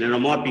direction and I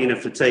might be in a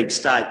fatigued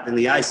state, then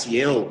the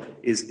ACL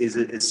is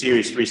a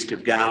serious risk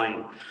of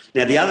going.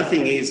 Now, the other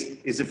thing is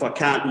if I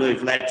can't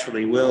move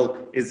laterally well,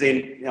 is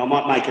then I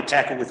might make a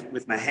tackle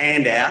with my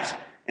hand out,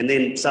 and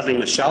then suddenly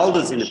my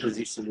shoulder's in a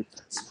position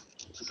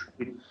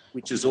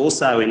which is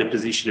also in a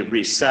position of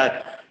risk.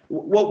 So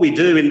what we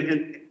do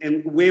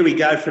and where we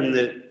go from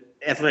the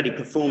athletic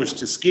performance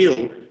to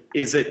skill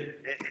is that,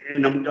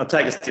 and I'll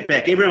take a step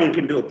back, everyone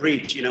can do a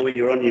bridge, when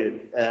you're on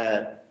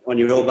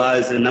your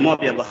elbows, and they might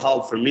be able to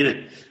hold for a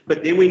minute.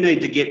 But then we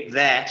need to get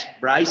that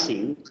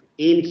bracing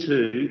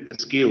into a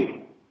skill.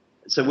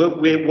 So what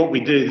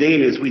we do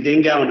then is we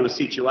then go into a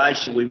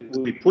situation where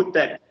we put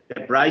that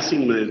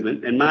bracing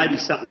movement and maybe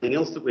something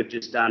else that we've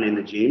just done in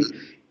the gym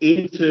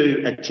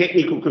into a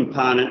technical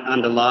component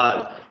under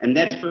load. And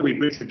that's where we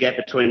bridge the gap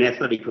between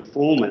athletic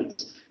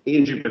performance,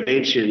 injury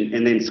prevention,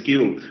 and then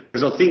skill.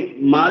 Because I think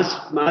most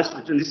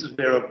and this is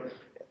where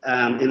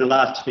in the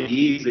last 2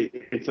 years,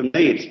 and for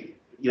me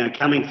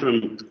coming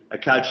from a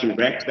coaching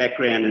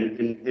background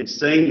and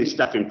seeing this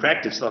stuff in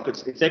practice, like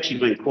it's actually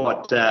been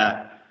quite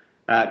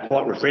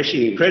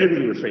refreshing,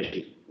 incredibly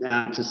refreshing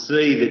to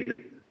see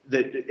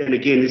that. And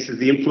again, this is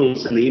the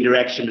influence and the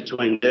interaction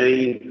between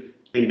Dean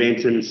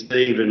Benton,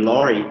 Steve, and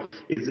Laurie.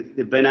 Is that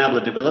they've been able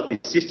to develop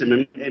this system,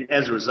 and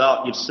as a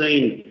result, you've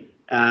seen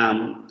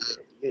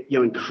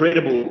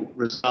incredible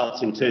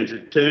results in terms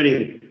of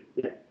turning.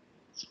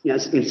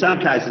 In some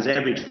cases,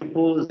 average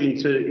footballers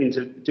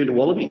into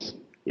wallabies.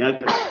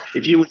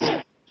 If you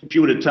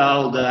would have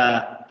told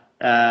the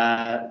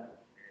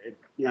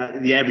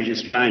average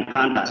Australian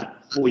punter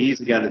 4 years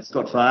ago that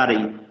Scott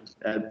Fardy,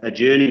 a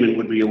journeyman,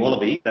 would be a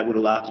wallaby, that would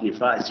have laughed in your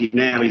face.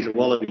 Now he's a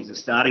wallaby, he's a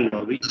starting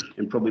wallaby,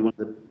 and probably one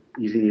of the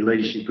using your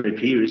leadership group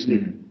here, isn't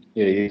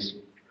he? Yeah, he is.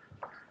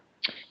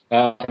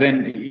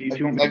 Then, if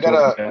you want me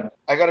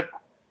I got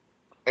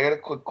a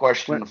quick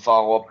question to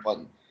follow up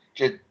on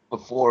just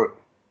before.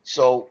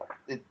 So,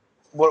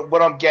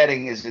 what I'm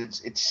getting is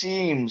it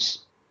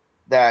seems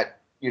that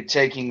you're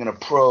taking an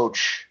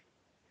approach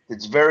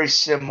that's very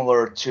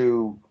similar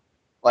to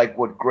like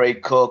what Gray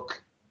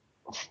Cook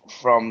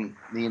from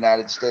the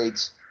United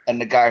States and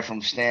the guy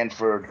from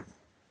Stanford,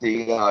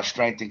 the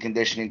strength and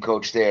conditioning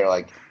coach there,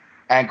 like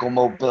ankle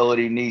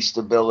mobility, knee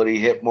stability,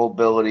 hip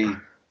mobility,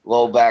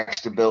 low back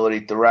stability,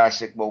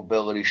 thoracic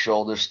mobility,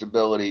 shoulder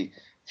stability,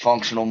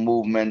 functional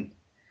movement,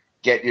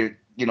 get your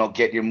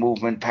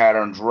movement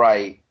patterns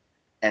right,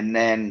 and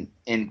then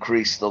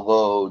increase the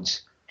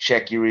loads,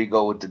 check your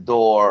ego at the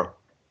door,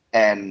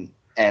 and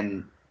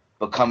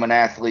become an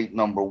athlete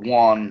number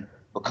one,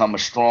 become a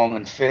strong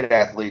and fit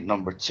athlete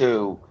number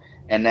two,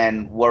 and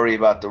then worry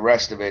about the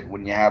rest of it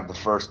when you have the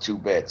first two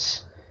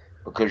bits,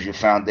 because your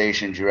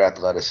foundation is your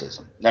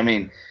athleticism. I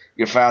mean,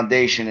 your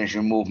foundation is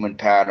your movement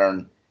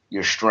pattern,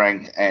 your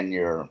strength, and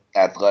your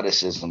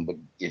athleticism. But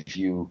if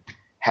you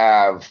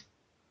have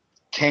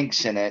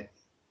kinks in it,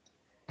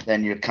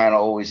 then you're kind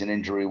of always an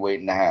injury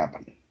waiting to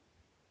happen.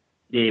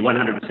 Yeah,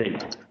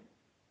 100%.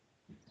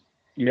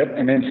 Yep,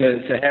 and then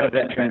so how does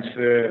that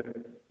transfer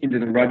into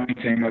the rugby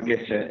team? I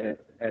guess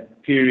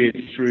at periods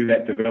through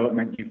that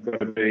development, you've got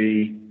to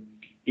be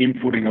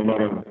inputting a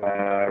lot of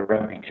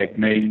rugby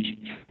technique,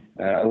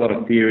 a lot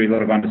of theory, a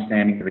lot of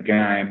understanding of the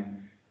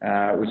game,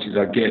 which is,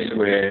 I guess,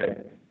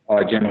 where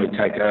I generally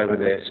take over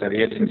there. So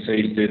the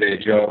S&Cs do their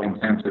job in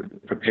terms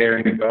of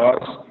preparing the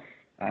guys,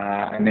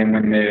 and then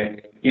when they're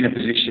in a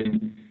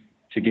position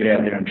to get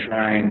out there and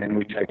train, then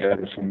we take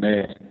over from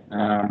there.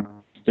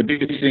 The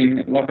biggest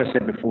thing, like I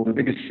said before, the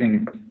biggest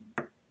thing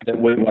that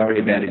we worry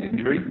about is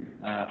injury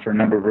for a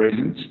number of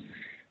reasons.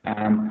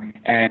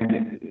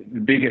 And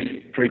the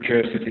biggest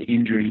precursor to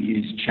injury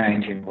is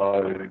change in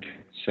load.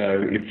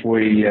 So if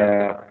we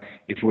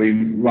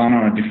run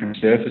on a different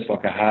surface,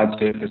 like a hard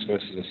surface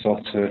versus a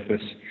soft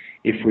surface,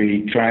 if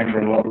we train for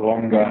a lot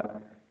longer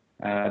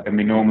than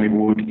we normally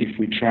would, if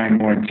we train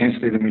more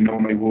intensely than we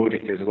normally would,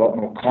 if there's a lot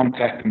more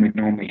contact than we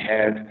normally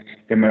have,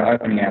 then we're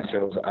opening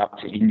ourselves up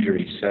to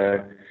injury.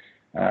 So,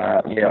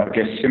 I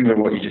guess similar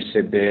to what you just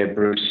said there,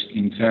 Bruce,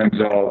 in terms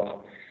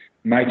of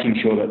making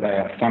sure that they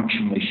are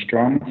functionally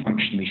strong,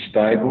 functionally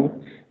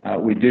stable.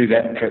 We do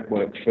that prep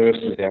work first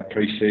as our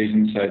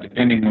pre-season. So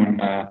depending on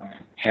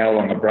how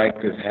long a break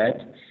they've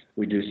had,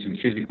 we do some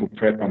physical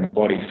prep on the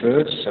body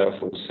first. So if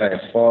it was, say,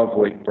 a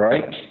 5-week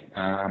break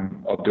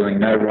of doing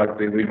no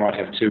rugby, we might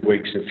have 2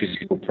 weeks of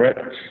physical prep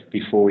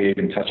before we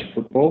even touch a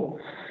football.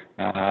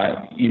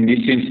 In this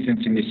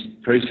instance, in this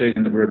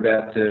pre-season that we're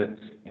about to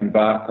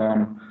embark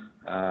on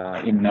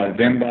in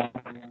November,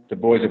 the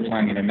boys are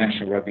playing in a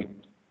national rugby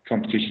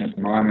competition at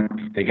the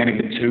moment. They're going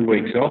to get 2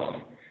 weeks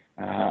off.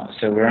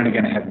 So we're only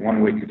going to have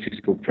 1 week of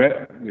physical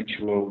prep, which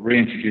will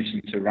reintroduce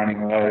them to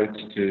running loads,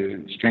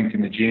 to strength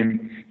in the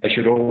gym. They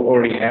should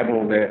already have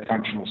all their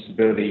functional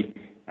stability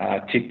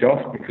ticked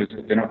off, because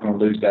they're not going to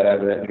lose that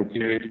over that little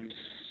period.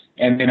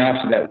 And then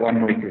after that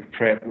 1 week of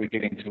prep, we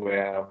get into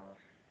our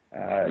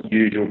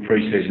usual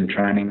pre-season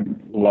training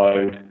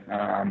load,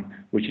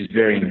 which is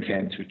very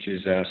intense, which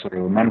is sort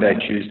of a Monday,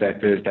 Tuesday,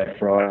 Thursday,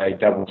 Friday,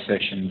 double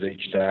sessions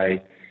each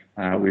day.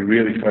 We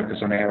really focus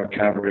on our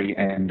recovery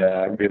and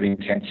really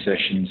intense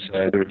sessions.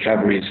 So the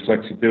recovery is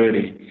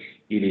flexibility,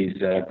 it is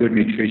good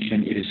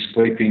nutrition, it is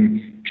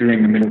sleeping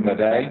during the middle of the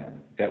day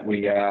that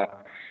we are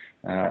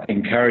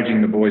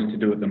encouraging the boys to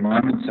do at the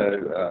moment.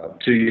 So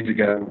 2 years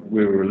ago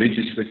we were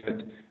religious with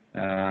it.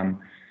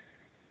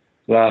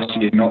 Last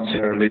year not so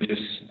religious.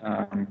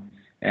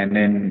 And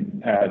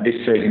then this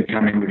season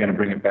coming, we're going to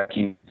bring it back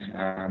in.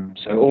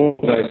 So all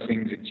of those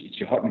things, it's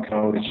your hot and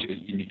cold, it's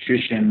your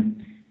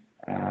nutrition,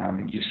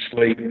 your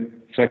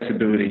sleep,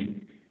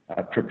 flexibility,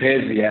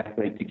 prepares the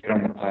athlete to get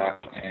on the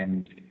park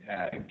and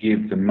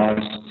give the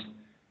most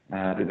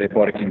that their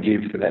body can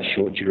give for that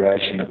short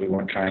duration that we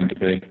want training to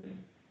be.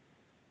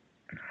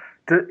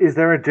 Is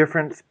there a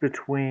difference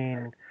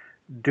between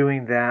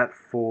doing that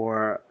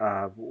for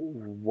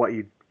what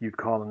you'd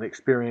call an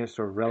experienced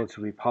or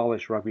relatively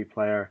polished rugby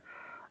player,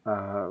 a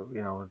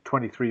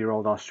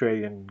 23-year-old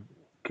Australian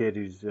kid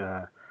who's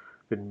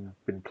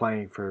been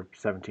playing for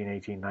 17,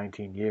 18,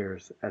 19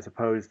 years, as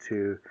opposed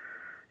to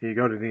you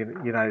go to the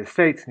United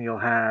States and you'll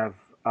have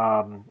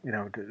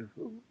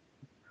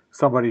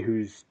somebody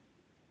who's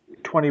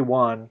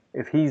 21.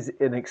 If he's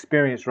an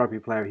experienced rugby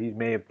player, he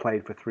may have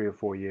played for 3 or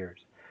 4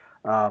 years.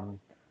 When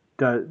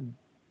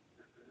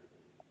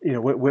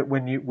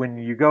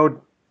you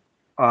go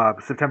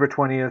September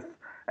 20th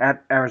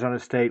at Arizona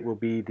State will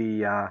be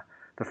the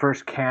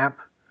first camp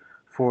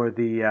for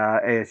the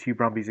ASU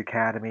Brumbies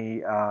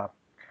Academy.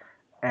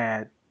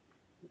 And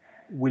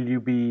will you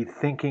be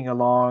thinking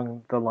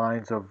along the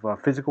lines of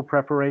physical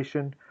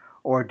preparation,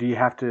 or do you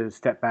have to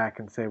step back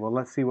and say, well,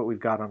 let's see what we've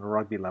got on a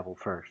rugby level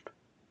first?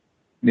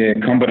 Yeah,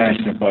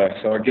 combination of both.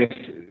 So I guess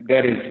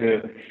that is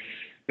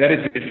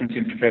the difference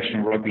in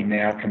professional rugby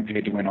now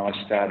compared to when I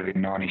started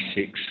in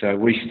 '96. So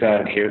we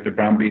started here at the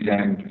Brumbies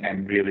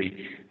and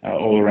really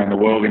all around the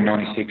world in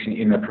 '96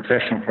 in the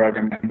professional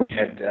program, and we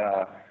had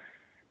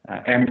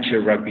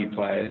amateur rugby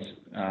players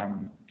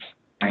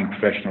playing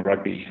professional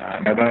rugby.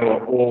 Now they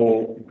were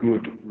all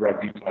good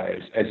rugby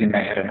players, as in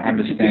they had an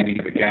understanding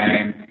of the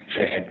game,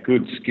 they had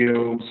good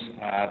skills,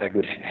 they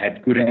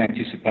had good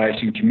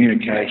anticipation,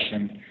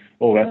 communication,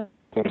 all that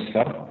sort of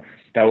stuff.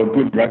 They were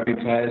good rugby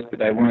players, but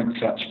they weren't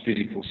such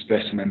physical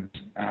specimens.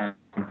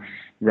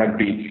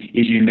 Rugby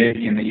is unique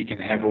in that you can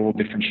have all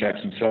different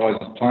shapes and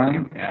sizes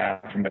playing,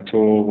 from a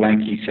tall,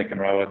 lanky second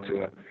rower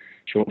to a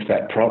short,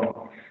 fat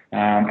prop,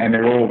 and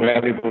they're all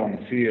valuable on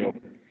the field.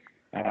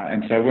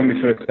 And so when we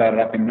first started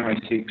up in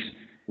 '96,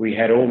 we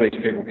had all these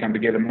people come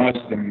together, most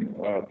of them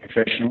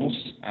professionals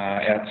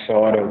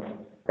outside of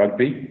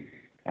rugby,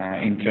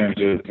 in terms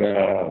of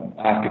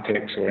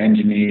architects or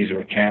engineers or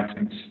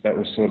accountants. That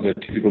was sort of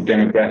the typical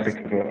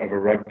demographic of a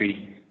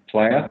rugby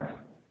player.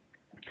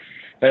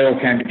 They all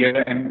came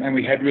together and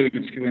we had really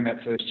good skill in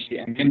that first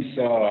year. And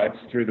inside,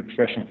 through the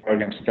professional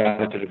program,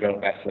 started to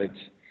develop athletes.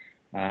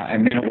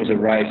 And then it was a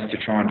race to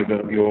try and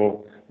develop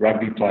your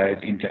rugby players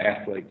into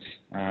athletes,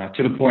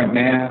 to the point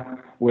now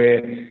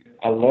where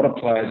a lot of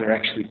players are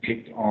actually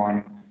picked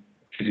on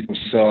physical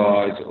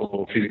size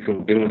or physical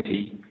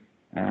ability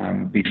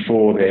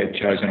before they're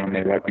chosen on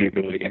their rugby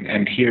ability.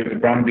 And here at the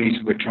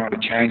Brumbies, we're trying to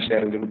change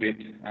that a little bit,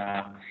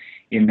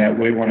 in that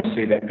we want to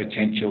see that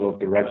potential of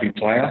the rugby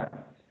player,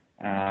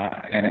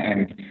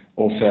 and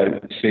also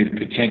see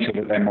the potential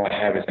that they might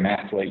have as an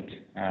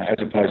athlete, as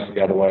opposed to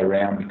the other way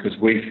around, because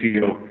we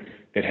feel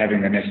that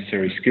having the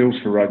necessary skills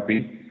for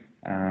rugby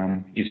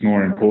is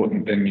more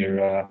important than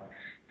your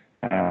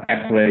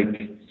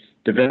athletic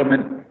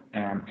development,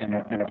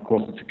 and of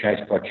course it's a case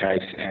by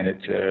case and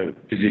it's a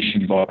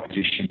position by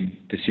position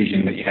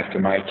decision that you have to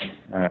make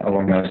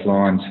along those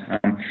lines.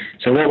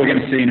 So what we're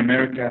going to see in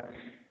America,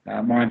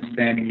 my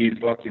understanding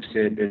is, like you've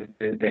said,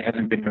 there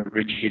hasn't been a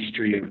rich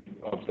history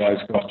of those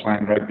guys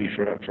playing rugby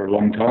for a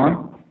long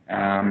time,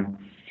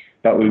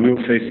 but we will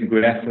see some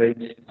good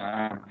athletes,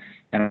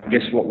 and I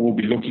guess what we'll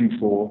be looking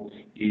for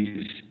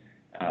is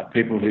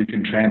people who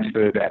can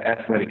transfer that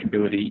athletic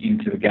ability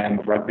into the game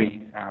of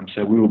rugby.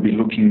 So we will be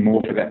looking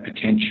more for that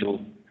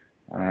potential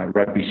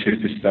rugby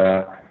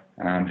superstar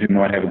who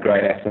might have a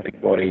great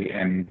athletic body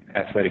and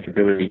athletic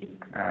ability,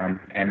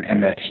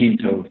 and that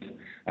hint of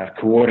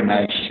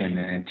coordination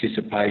and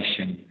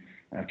anticipation,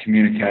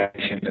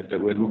 communication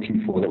that we're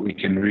looking for, that we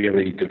can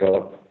really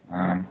develop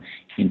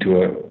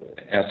into an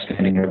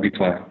outstanding rugby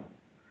player.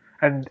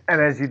 And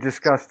as you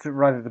discussed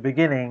right at the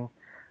beginning,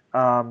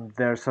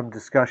 there's some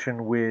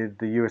discussion with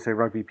the USA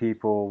Rugby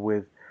people,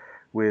 with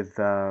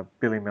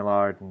Billy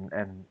Millard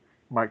and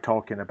Mike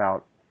Tolkien,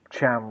 about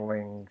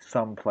channeling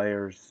some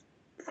players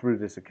through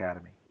this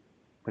academy,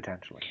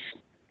 potentially.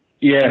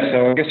 Yeah,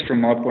 so I guess from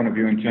my point of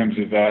view, in terms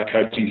of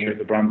coaching here at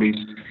the Brumbies,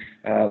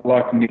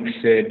 like Nick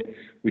said,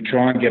 we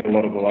try and get a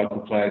lot of the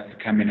local players to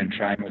come in and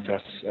train with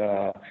us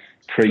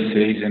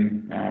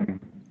pre-season,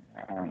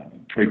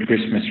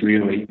 pre-Christmas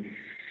really,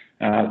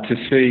 to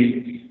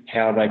see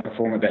how they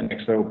perform at that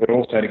next level, but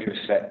also to give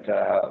us that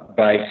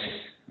base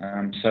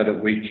so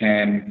that we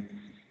can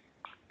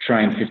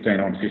train 15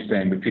 on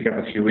 15. We pick up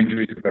a few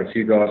injuries. We've got a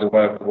few guys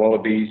away with the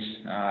Wallabies.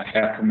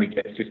 How can we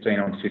get 15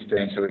 on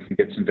 15 so we can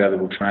get some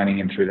valuable training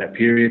in through that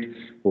period?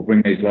 We'll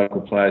bring these local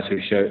players who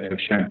have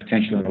shown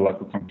potential in the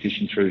local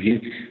competition through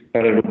here.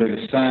 But it'll be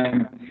the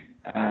same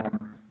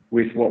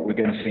with what we're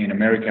going to see in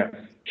America.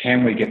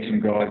 Can we get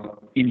some guys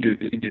into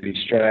the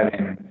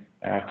Australian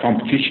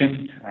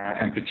competition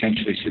and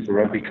potentially Super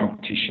Rugby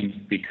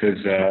competition,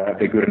 because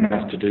they're good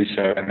enough to do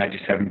so and they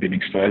just haven't been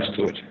exposed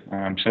to it.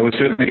 So we're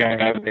certainly going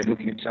over there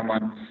looking at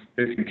someone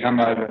who can come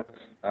over,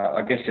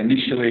 I guess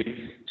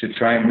initially to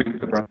train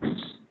with the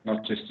Brumbies,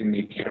 not just in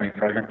the academy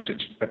program,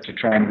 but to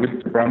train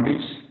with the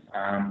Brumbies,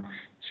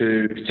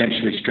 to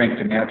potentially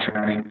strengthen our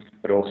training,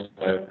 but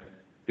also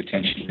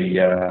potentially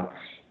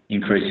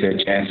increase their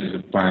chances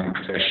of playing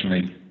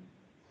professionally.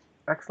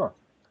 Excellent.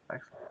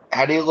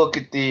 How do you look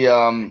at the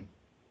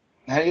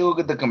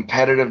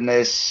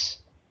competitiveness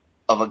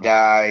of a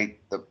guy,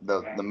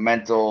 the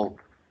mental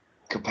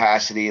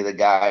capacity of the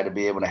guy to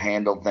be able to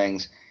handle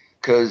things?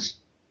 Because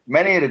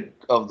many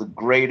of the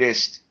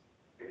greatest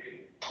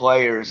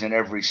players in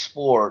every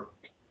sport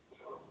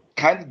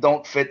kind of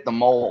don't fit the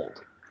mold.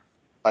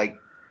 Like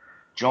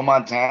Joe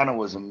Montana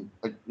was,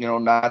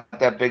 not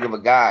that big of a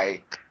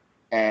guy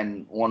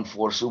and won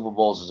 4 Super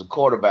Bowls as a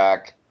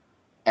quarterback.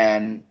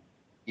 And,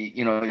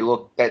 you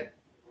look at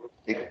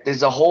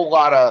there's a whole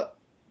lot of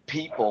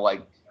people,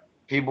 like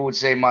people would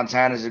say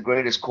Montana's the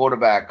greatest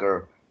quarterback,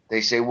 or they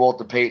say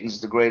Walter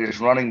Payton's the greatest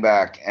running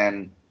back.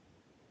 And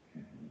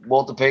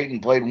Walter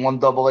Payton played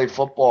 1AA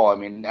football. I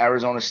mean,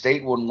 Arizona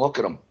State wouldn't look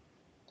at him.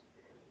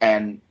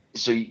 And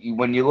so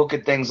when you look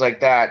at things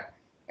like that,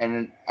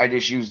 and I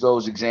just use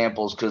those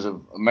examples because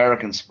of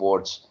American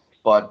sports,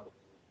 but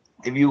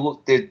if you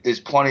look, there's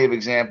plenty of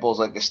examples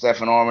like a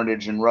Stephen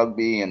Armitage in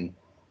rugby, and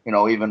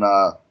even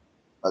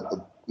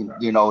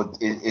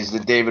is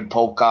the David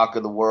Pocock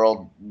of the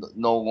world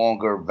no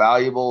longer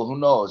valuable? Who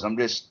knows?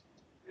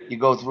 You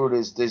go through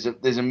this.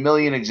 There's a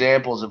million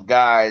examples of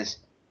guys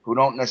who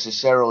don't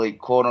necessarily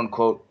quote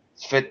unquote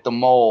fit the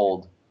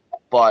mold,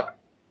 but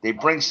they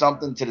bring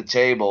something to the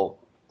table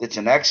that's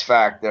an X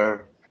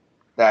factor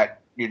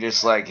that you're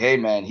just like, hey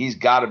man, he's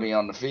got to be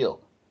on the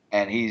field,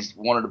 and he's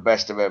one of the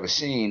best I've ever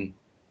seen.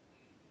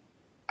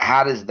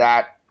 How does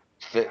that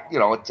fit?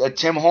 A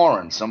Tim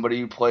Horan, somebody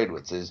you played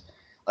with, is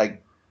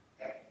like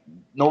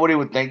nobody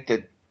would think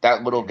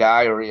that little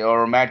guy or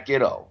a Matt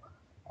Giddo,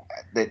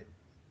 that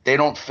they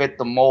don't fit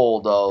the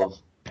mold of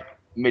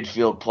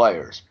midfield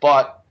players.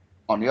 But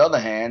on the other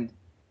hand,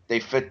 they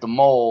fit the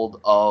mold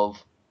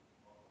of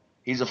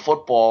he's a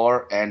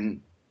footballer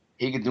and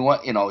he could do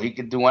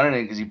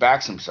anything because he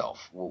backs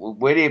himself.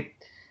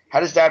 How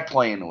does that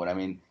play into it? I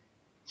mean,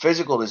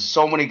 physical. There's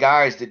so many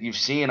guys that you've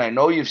seen. I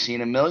know you've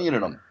seen a million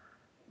of them.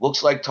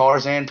 Looks like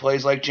Tarzan,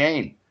 plays like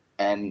Jane,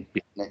 and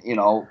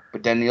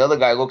but then the other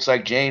guy looks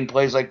like Jane,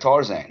 plays like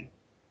Tarzan.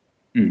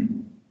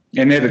 And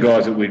they're the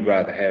guys that we'd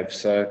rather have.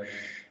 So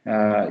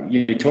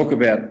you talk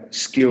about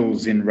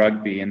skills in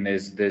rugby, and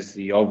there's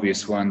the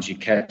obvious ones: you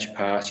catch,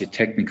 pass, your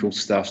technical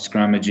stuff,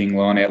 scrummaging,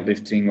 line-out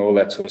lifting, all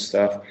that sort of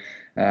stuff.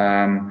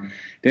 Then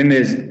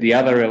there's the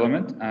other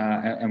element,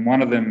 and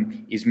one of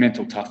them is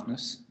mental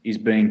toughness, is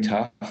being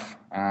tough,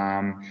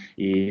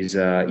 is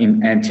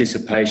in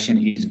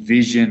anticipation, is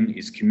vision,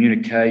 is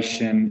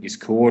communication, is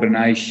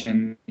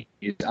coordination,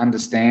 is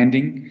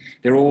understanding.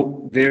 They're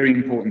all very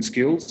important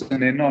skills,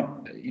 and they're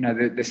not,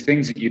 there's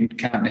things that you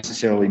can't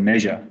necessarily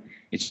measure.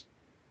 It's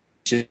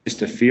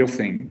just a feel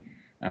thing.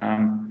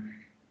 And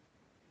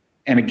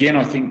again,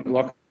 I think,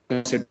 like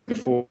I said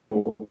before,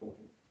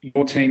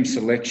 your team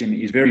selection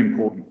is very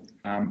important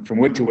from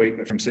week to week,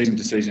 but from season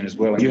to season as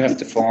well. And you have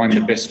to find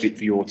the best fit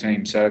for your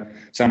team. So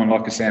someone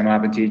like a Sam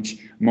Armitage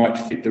might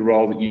fit the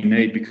role that you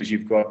need because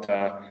you've got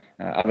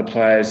other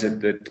players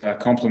that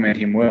complement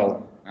him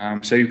well.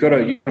 So you've got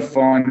to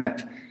find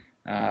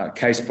that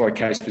case by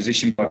case,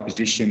 position by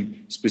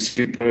position,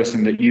 specific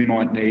person that you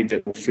might need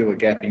that will fill a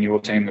gap in your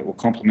team that will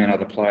complement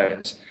other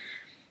players.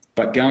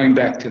 But going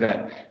back to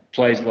that,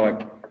 plays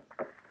like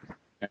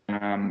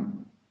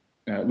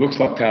looks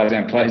like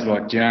Tarzan, plays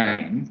like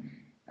Jane,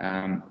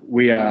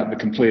 we are the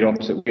complete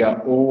opposite. We are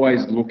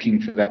always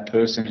looking for that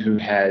person who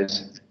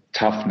has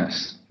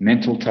toughness,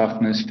 mental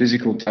toughness,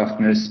 physical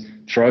toughness,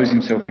 throws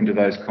himself into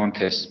those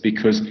contests,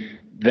 because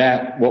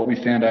what we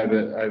found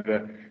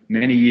over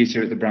many years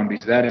here at the Brumbies,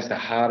 that is the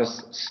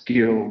hardest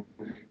skill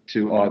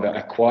to either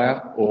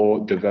acquire or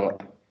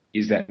develop,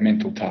 is that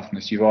mental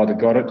toughness. You've either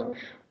got it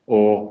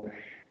or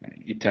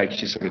it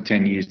takes you sort of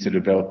 10 years to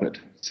develop it.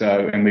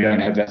 So, and we don't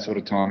have that sort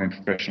of time in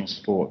professional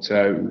sport.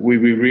 So we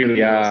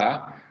really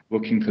are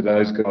looking for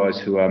those guys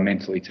who are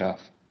mentally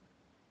tough.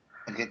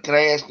 Okay, can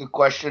I ask a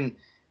question?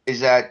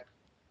 Is that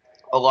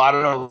a lot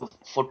of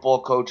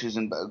football coaches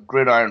and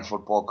gridiron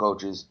football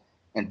coaches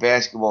and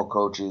basketball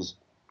coaches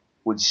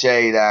would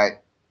say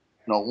that,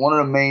 one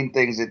of the main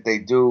things that they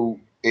do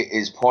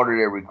is part of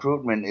their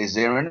recruitment is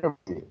their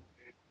interview.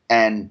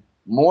 And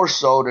more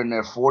so than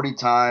their 40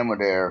 time or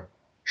their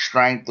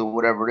strength or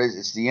whatever it is,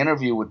 it's the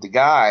interview with the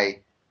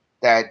guy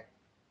that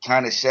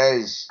kind of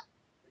says,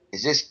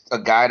 is this a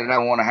guy that I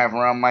want to have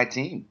around my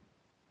team?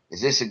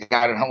 Is this a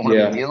guy that I want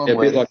to be dealing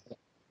with,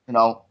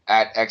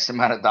 at X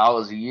amount of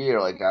dollars a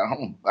year? Like,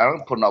 I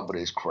don't put up with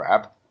his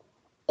crap.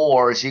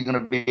 Or is he going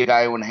to be a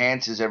guy who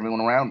enhances everyone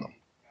around him,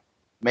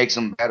 makes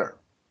them better?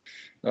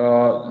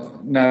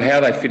 No, how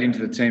they fit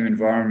into the team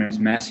environment is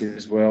massive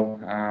as well.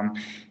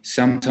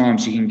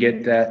 Sometimes you can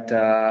get that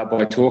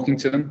by talking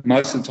to them.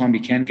 Most of the time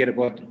you can get it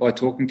by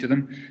talking to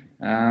them.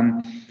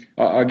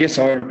 I guess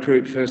I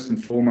recruit first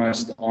and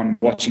foremost on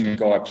watching a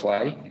guy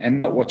play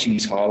and not watching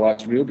his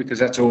highlights reel, because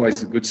that's always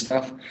the good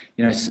stuff.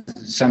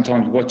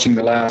 Sometimes watching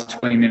the last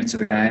 20 minutes of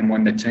the game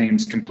when the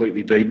team's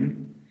completely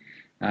beaten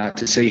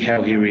to see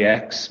how he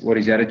reacts, what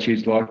his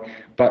attitude's like.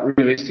 But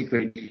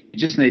realistically, you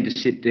just need to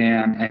sit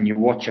down and you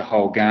watch a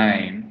whole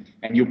game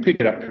and you'll pick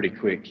it up pretty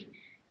quick.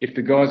 If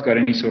the guy's got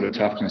any sort of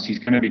toughness, he's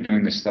going to be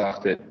doing the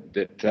stuff that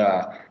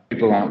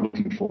people aren't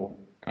looking for.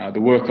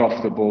 The work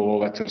off the ball, all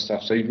that sort of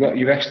stuff. So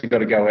you've actually got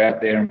to go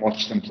out there and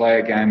watch them play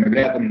a game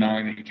without them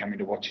knowing that you're coming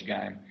to watch a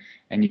game,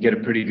 and you get a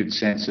pretty good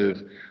sense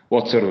of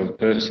what sort of a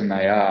person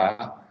they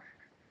are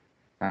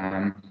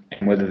and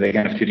whether they're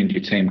going to fit into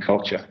your team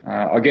culture.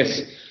 I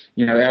guess,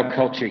 our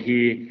culture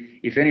here,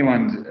 if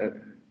anyone's,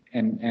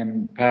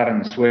 and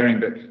pardon the swearing,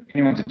 but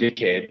anyone's a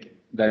dickhead,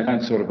 they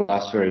don't sort of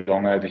last very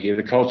long over here.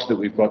 The culture that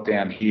we've got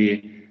down here,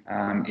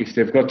 if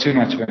they've got too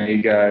much of an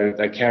ego,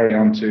 they carry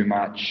on too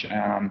much,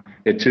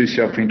 they're too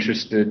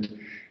self-interested,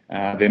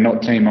 they're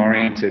not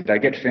team-oriented, they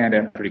get found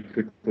out pretty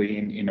quickly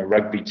in a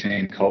rugby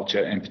team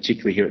culture, and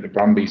particularly here at the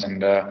Brumbies,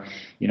 and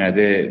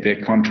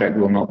their contract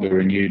will not be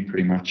renewed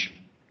pretty much.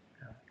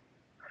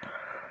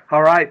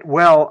 All right.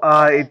 Well,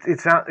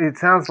 it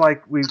sounds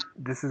like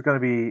this is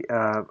going to be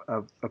a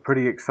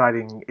pretty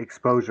exciting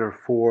exposure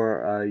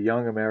for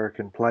young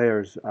American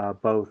players,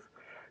 both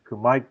who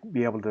might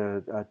be able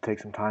to take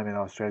some time in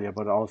Australia,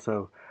 but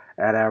also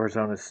at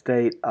Arizona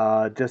State.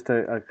 Just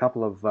a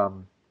couple of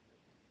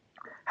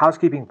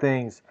housekeeping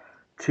things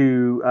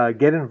to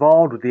get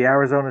involved with the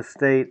Arizona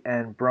State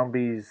and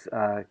Brumbies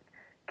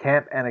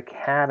Camp and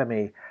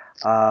Academy.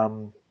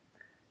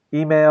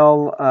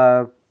 Email.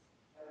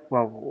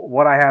 Well,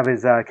 what I have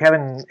is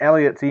Kevin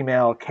Elliott's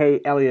email,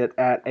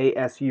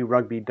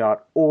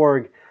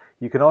 kelliott@asurugby.org.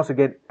 You can also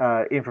get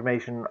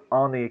information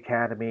on the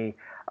Academy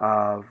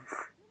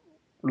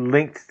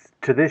linked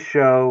to this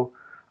show,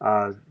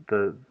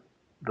 the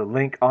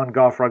link on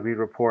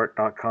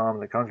golfrugbyreport.com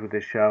that comes with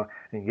this show,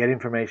 and you get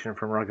information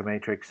from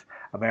Rugomatrix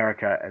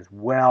America as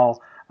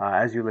well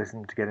as you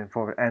listen to get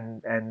informed.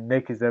 And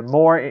Nick, is there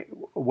more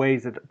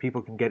ways that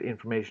people can get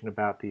information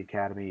about the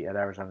Academy at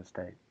Arizona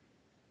State?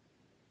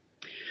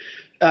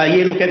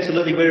 Yeah, look,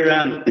 absolutely. We're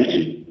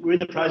in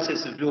the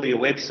process of building a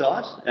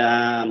website,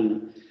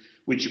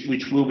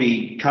 which will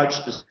be coach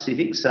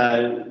specific.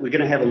 So we're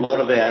going to have a lot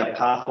of our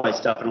pathway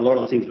stuff and a lot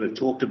of the things we've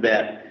talked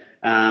about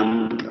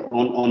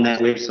on that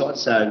website.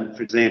 So,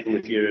 for example,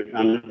 if you're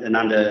an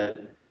under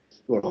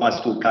or high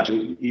school coach,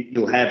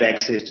 you'll have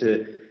access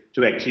to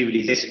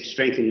activities,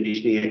 strength and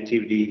conditioning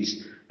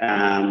activities,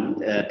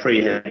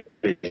 prehab,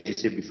 as you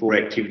said before,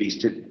 activities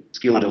to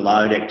skill under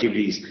load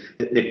activities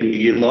that can be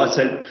utilised.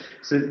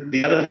 So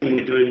the other thing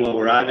we're doing while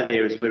we're over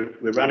there is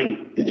we're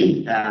running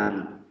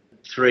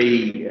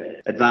 3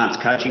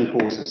 advanced coaching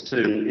courses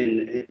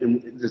too.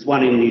 And there's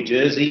one in New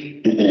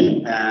Jersey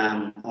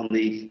on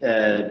the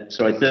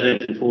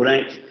 13th and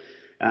 14th.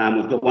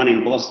 We've got one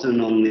in Boston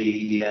on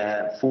the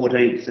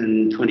 14th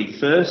and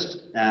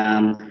 21st.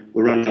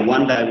 We're running a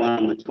one-day one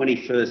on the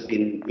 21st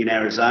in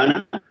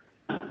Arizona.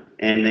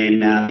 And then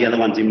the other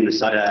one's in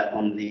Minnesota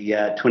on the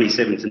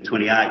 27th and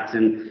 28th.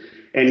 And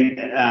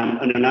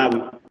I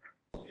know.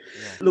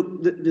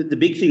 Look, the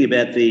big thing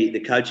about the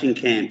coaching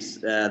camps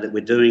that we're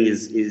doing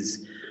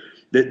is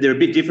that they're a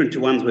bit different to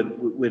ones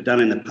we've done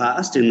in the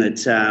past, in that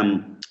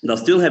they'll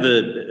still have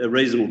a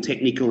reasonable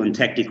technical and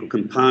tactical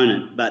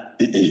component, but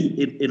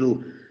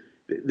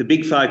the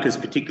big focus,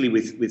 particularly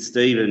with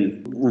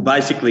Stephen, will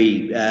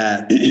basically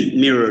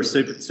mirror a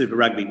Super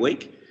Rugby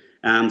week.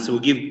 So we'll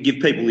give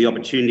people the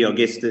opportunity, I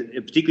guess, that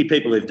particularly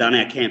people who've done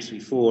our camps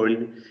before,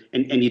 and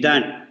you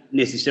don't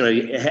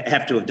necessarily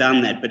have to have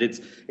done that, but it's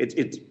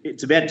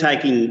about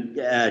taking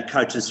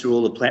coaches through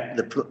all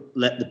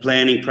the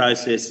planning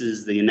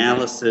processes, the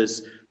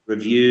analysis,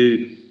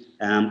 review,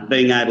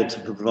 being able to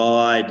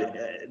provide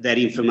that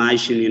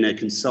information in a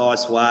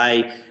concise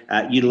way,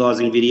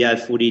 utilising video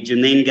footage,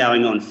 and then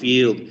going on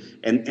field,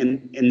 and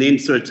then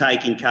sort of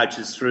taking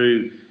coaches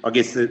through, I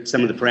guess,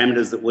 some of the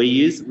parameters that we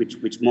use,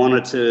 which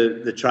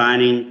monitor the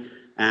training.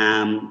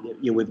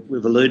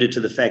 We've alluded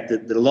to the fact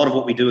that a lot of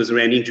what we do is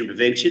around injury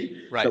prevention,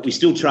 right, but we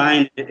still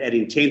train at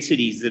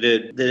intensities that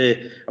are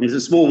there's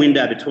a small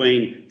window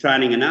between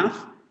training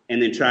enough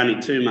and then training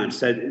too much.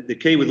 So the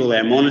key with all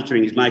our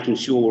monitoring is making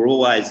sure we're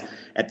always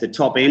at the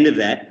top end of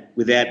that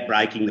without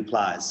breaking the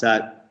players.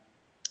 So,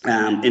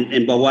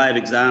 and by way of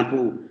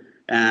example,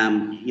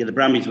 the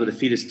Brumbies were the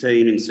fittest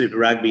team in Super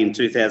Rugby in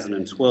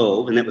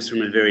 2012, and that was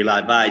from a very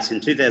low base. In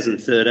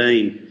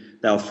 2013,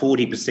 they were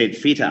 40%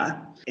 fitter,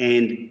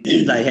 and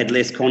they had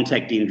less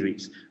contact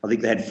injuries. I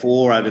think they had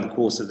 4 over the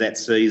course of that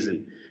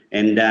season,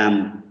 and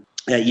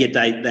yet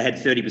they had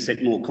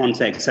 30% more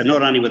contact. So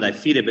not only were they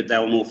fitter, but they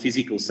were more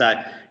physical. So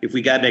if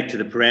we go back to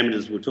the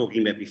parameters we were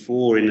talking about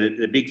before, and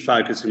the big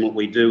focus in what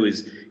we do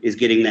is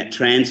getting that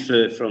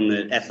transfer from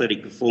the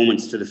athletic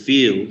performance to the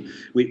field,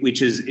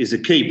 which is a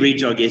key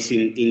bridge, I guess,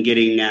 in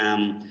getting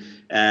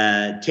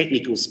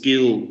technical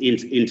skill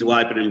into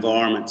open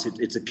environments.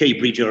 It's a key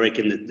bridge, I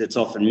reckon, that's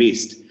often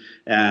missed.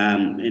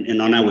 And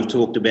I know we've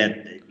talked about,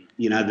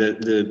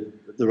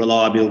 the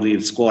reliability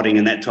of squatting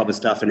and that type of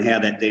stuff, and how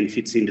that then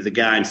fits into the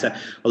game. So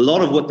a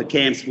lot of what the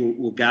camps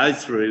will go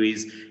through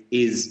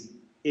is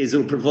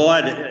it'll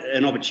provide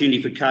an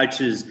opportunity for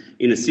coaches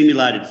in a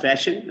simulated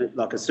fashion,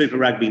 like a Super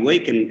Rugby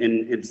week, and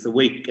it's the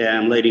week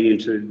leading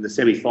into the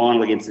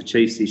semi-final against the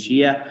Chiefs this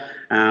year.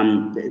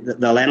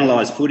 They'll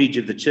analyse footage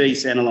of the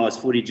Chiefs, analyse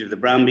footage of the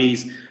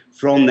Brumbies.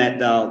 From that,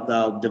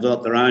 they'll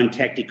develop their own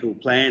tactical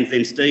plans.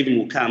 Then Stephen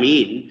will come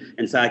in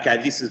and say, okay,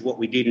 this is what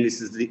we did and this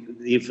is the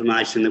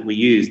information that we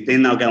used.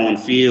 Then they'll go on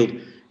field,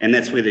 and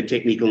that's where the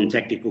technical and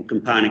tactical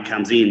component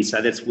comes in.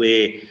 So that's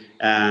where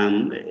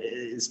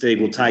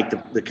Steve will take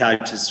the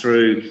coaches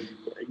through,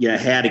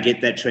 how to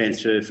get that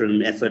transfer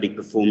from athletic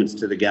performance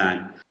to the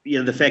game.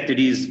 The fact it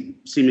is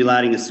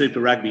simulating a Super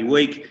Rugby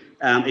week,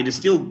 it is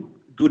still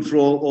good for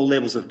all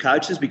levels of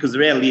coaches, because the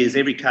reality is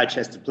every coach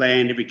has to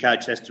plan, every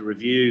coach has to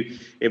review,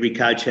 every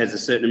coach has a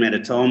certain amount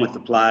of time with the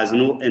players,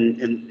 and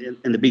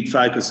the big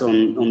focus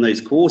on these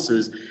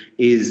courses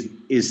is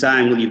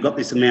saying, well, you've got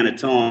this amount of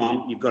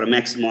time, you've got to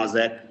maximise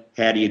that.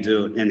 How do you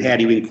do it, and how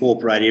do you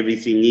incorporate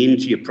everything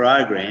into your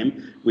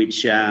program,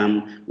 which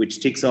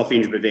ticks off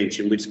injury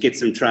prevention, which gets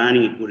them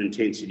training at good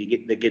intensity,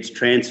 that gets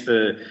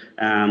transfer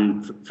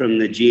from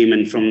the gym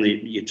and from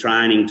your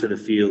training to the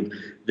field,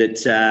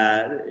 that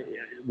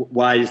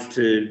ways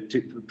to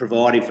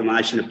provide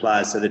information to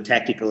players, so the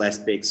tactical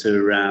aspects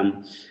are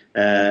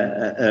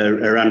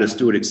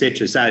understood,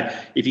 etc. So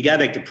if you go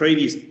back to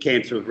previous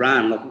camps we've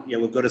run,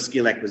 we've got a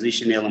skill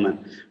acquisition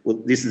element.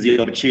 Well, this is the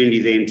opportunity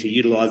then to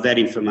utilise that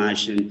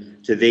information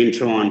to then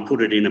try and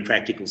put it in a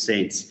practical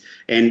sense.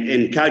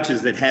 And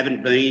coaches that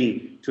haven't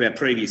been to our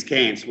previous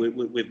camps,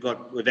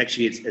 we've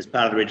actually, as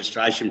part of the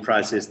registration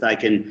process, they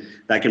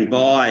can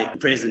buy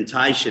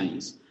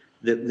presentations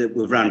that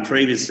we've run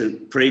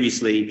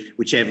previously,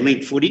 which have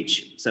linked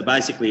footage. So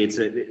basically,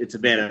 it's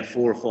about a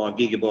 4 or 5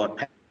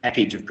 gigabyte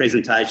package of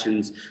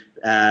presentations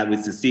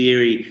with the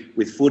theory,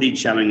 with footage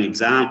showing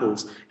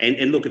examples.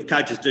 And look, if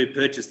coaches do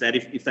purchase that,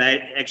 if they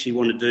actually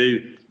want to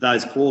do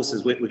those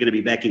courses, we're going to be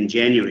back in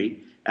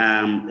January.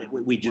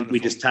 We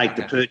just take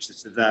the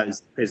purchase of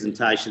those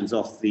presentations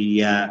off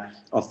the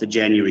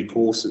January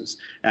courses.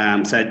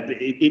 So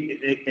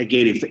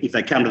again, if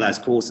they come to those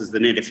courses, the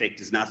net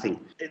effect is nothing.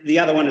 The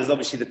other one is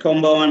obviously the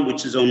Combine,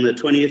 which is on the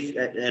 20th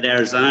at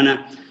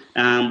Arizona.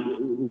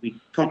 We'll be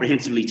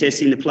comprehensively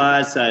testing the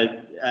players,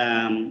 so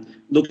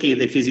looking at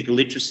their physical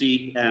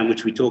literacy,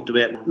 which we talked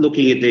about,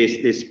 looking at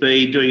their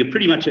speed, doing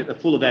pretty much a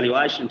full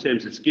evaluation in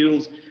terms of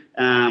skills.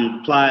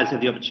 Players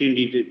have the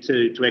opportunity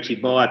to actually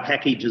buy a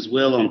package as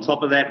well on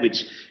top of that,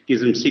 which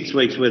gives them 6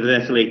 weeks worth of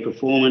athletic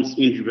performance,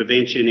 injury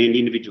prevention and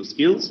individual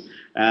skills.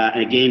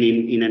 Again,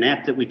 in an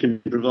app that we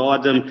can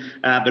provide them,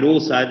 but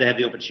also they have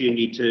the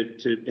opportunity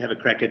to have a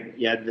crack at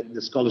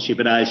the scholarship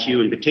at ASU,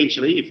 and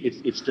potentially,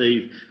 if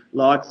Steve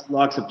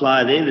likes a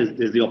player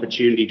there's the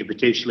opportunity to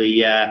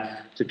potentially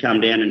to come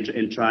down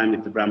and train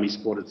with the Brumby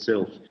squad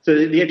itself. So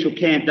the actual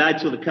camp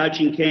dates, or the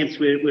coaching camps,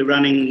 we're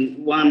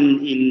running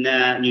one in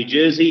New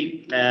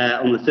Jersey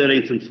on the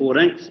 13th and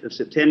 14th of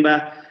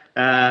September.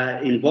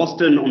 In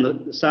Boston on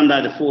the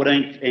Sunday the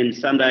 14th and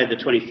Sunday the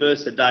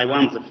 21st. So day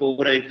one's the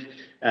 14th,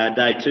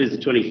 day two's the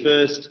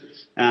 21st.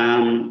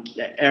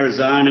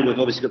 Arizona, we've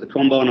obviously got the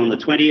Combine on the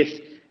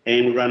 20th,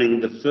 and we're running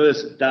the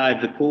first day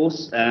of the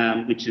course,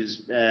 which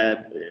is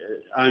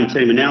own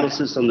team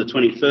analysis on the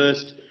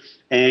 21st.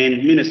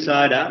 And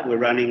Minnesota, we're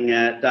running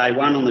day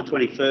one on the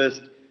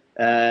 21st,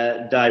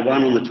 day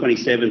one on the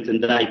 27th,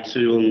 and day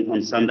two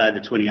on Sunday the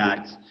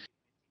 28th.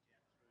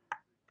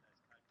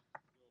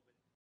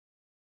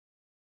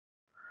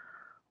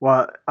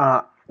 Well,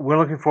 we're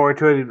looking forward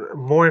to it.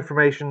 More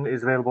information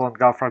is available on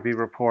Golf Rugby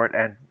Report,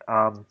 and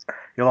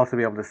you'll also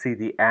be able to see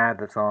the ad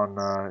that's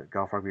on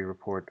Golf Rugby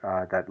Report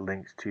that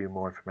links to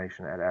more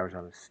information at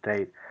Arizona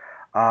State.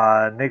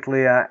 Nick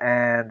Leah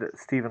and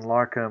Stephen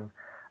Larkham,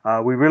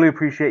 we really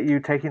appreciate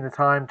you taking the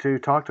time to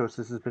talk to us.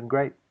 This has been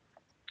great.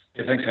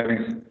 Yeah, thanks for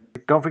having us.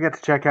 Don't forget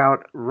to check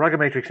out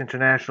Rugomatrix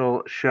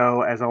International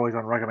show, as always,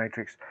 on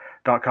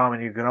rugomatrix.com,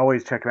 and you can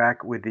always check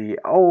back with the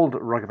old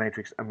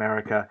Rugomatrix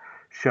America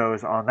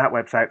shows on that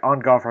website,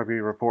 on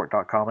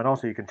golfrugbyreport.com, and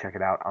also you can check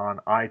it out on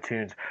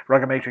iTunes.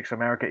 Rugomatrix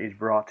America is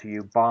brought to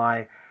you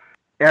by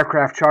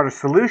Aircraft Charter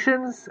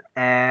Solutions,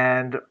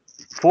 and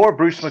for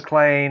Bruce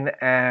McLean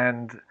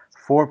and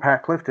for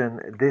Pat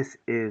Clifton, this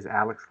is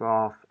Alex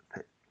Goff.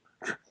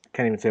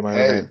 Can't even say my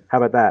own name. How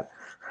about that?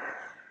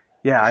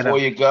 Yeah, I know. Before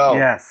you go.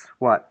 Yes,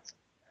 what?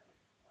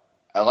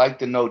 I like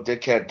the no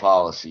dickhead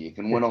policy. You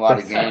can win a lot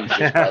of games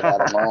just by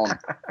that alone.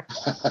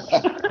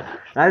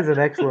 That is an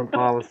excellent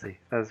policy.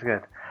 That's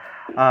good.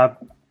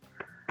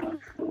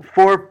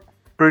 For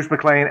Bruce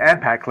McLean and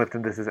Pat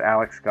Clifton, this is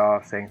Alex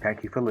Goff saying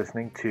thank you for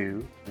listening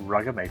to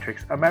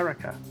Rugomatrix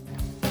America.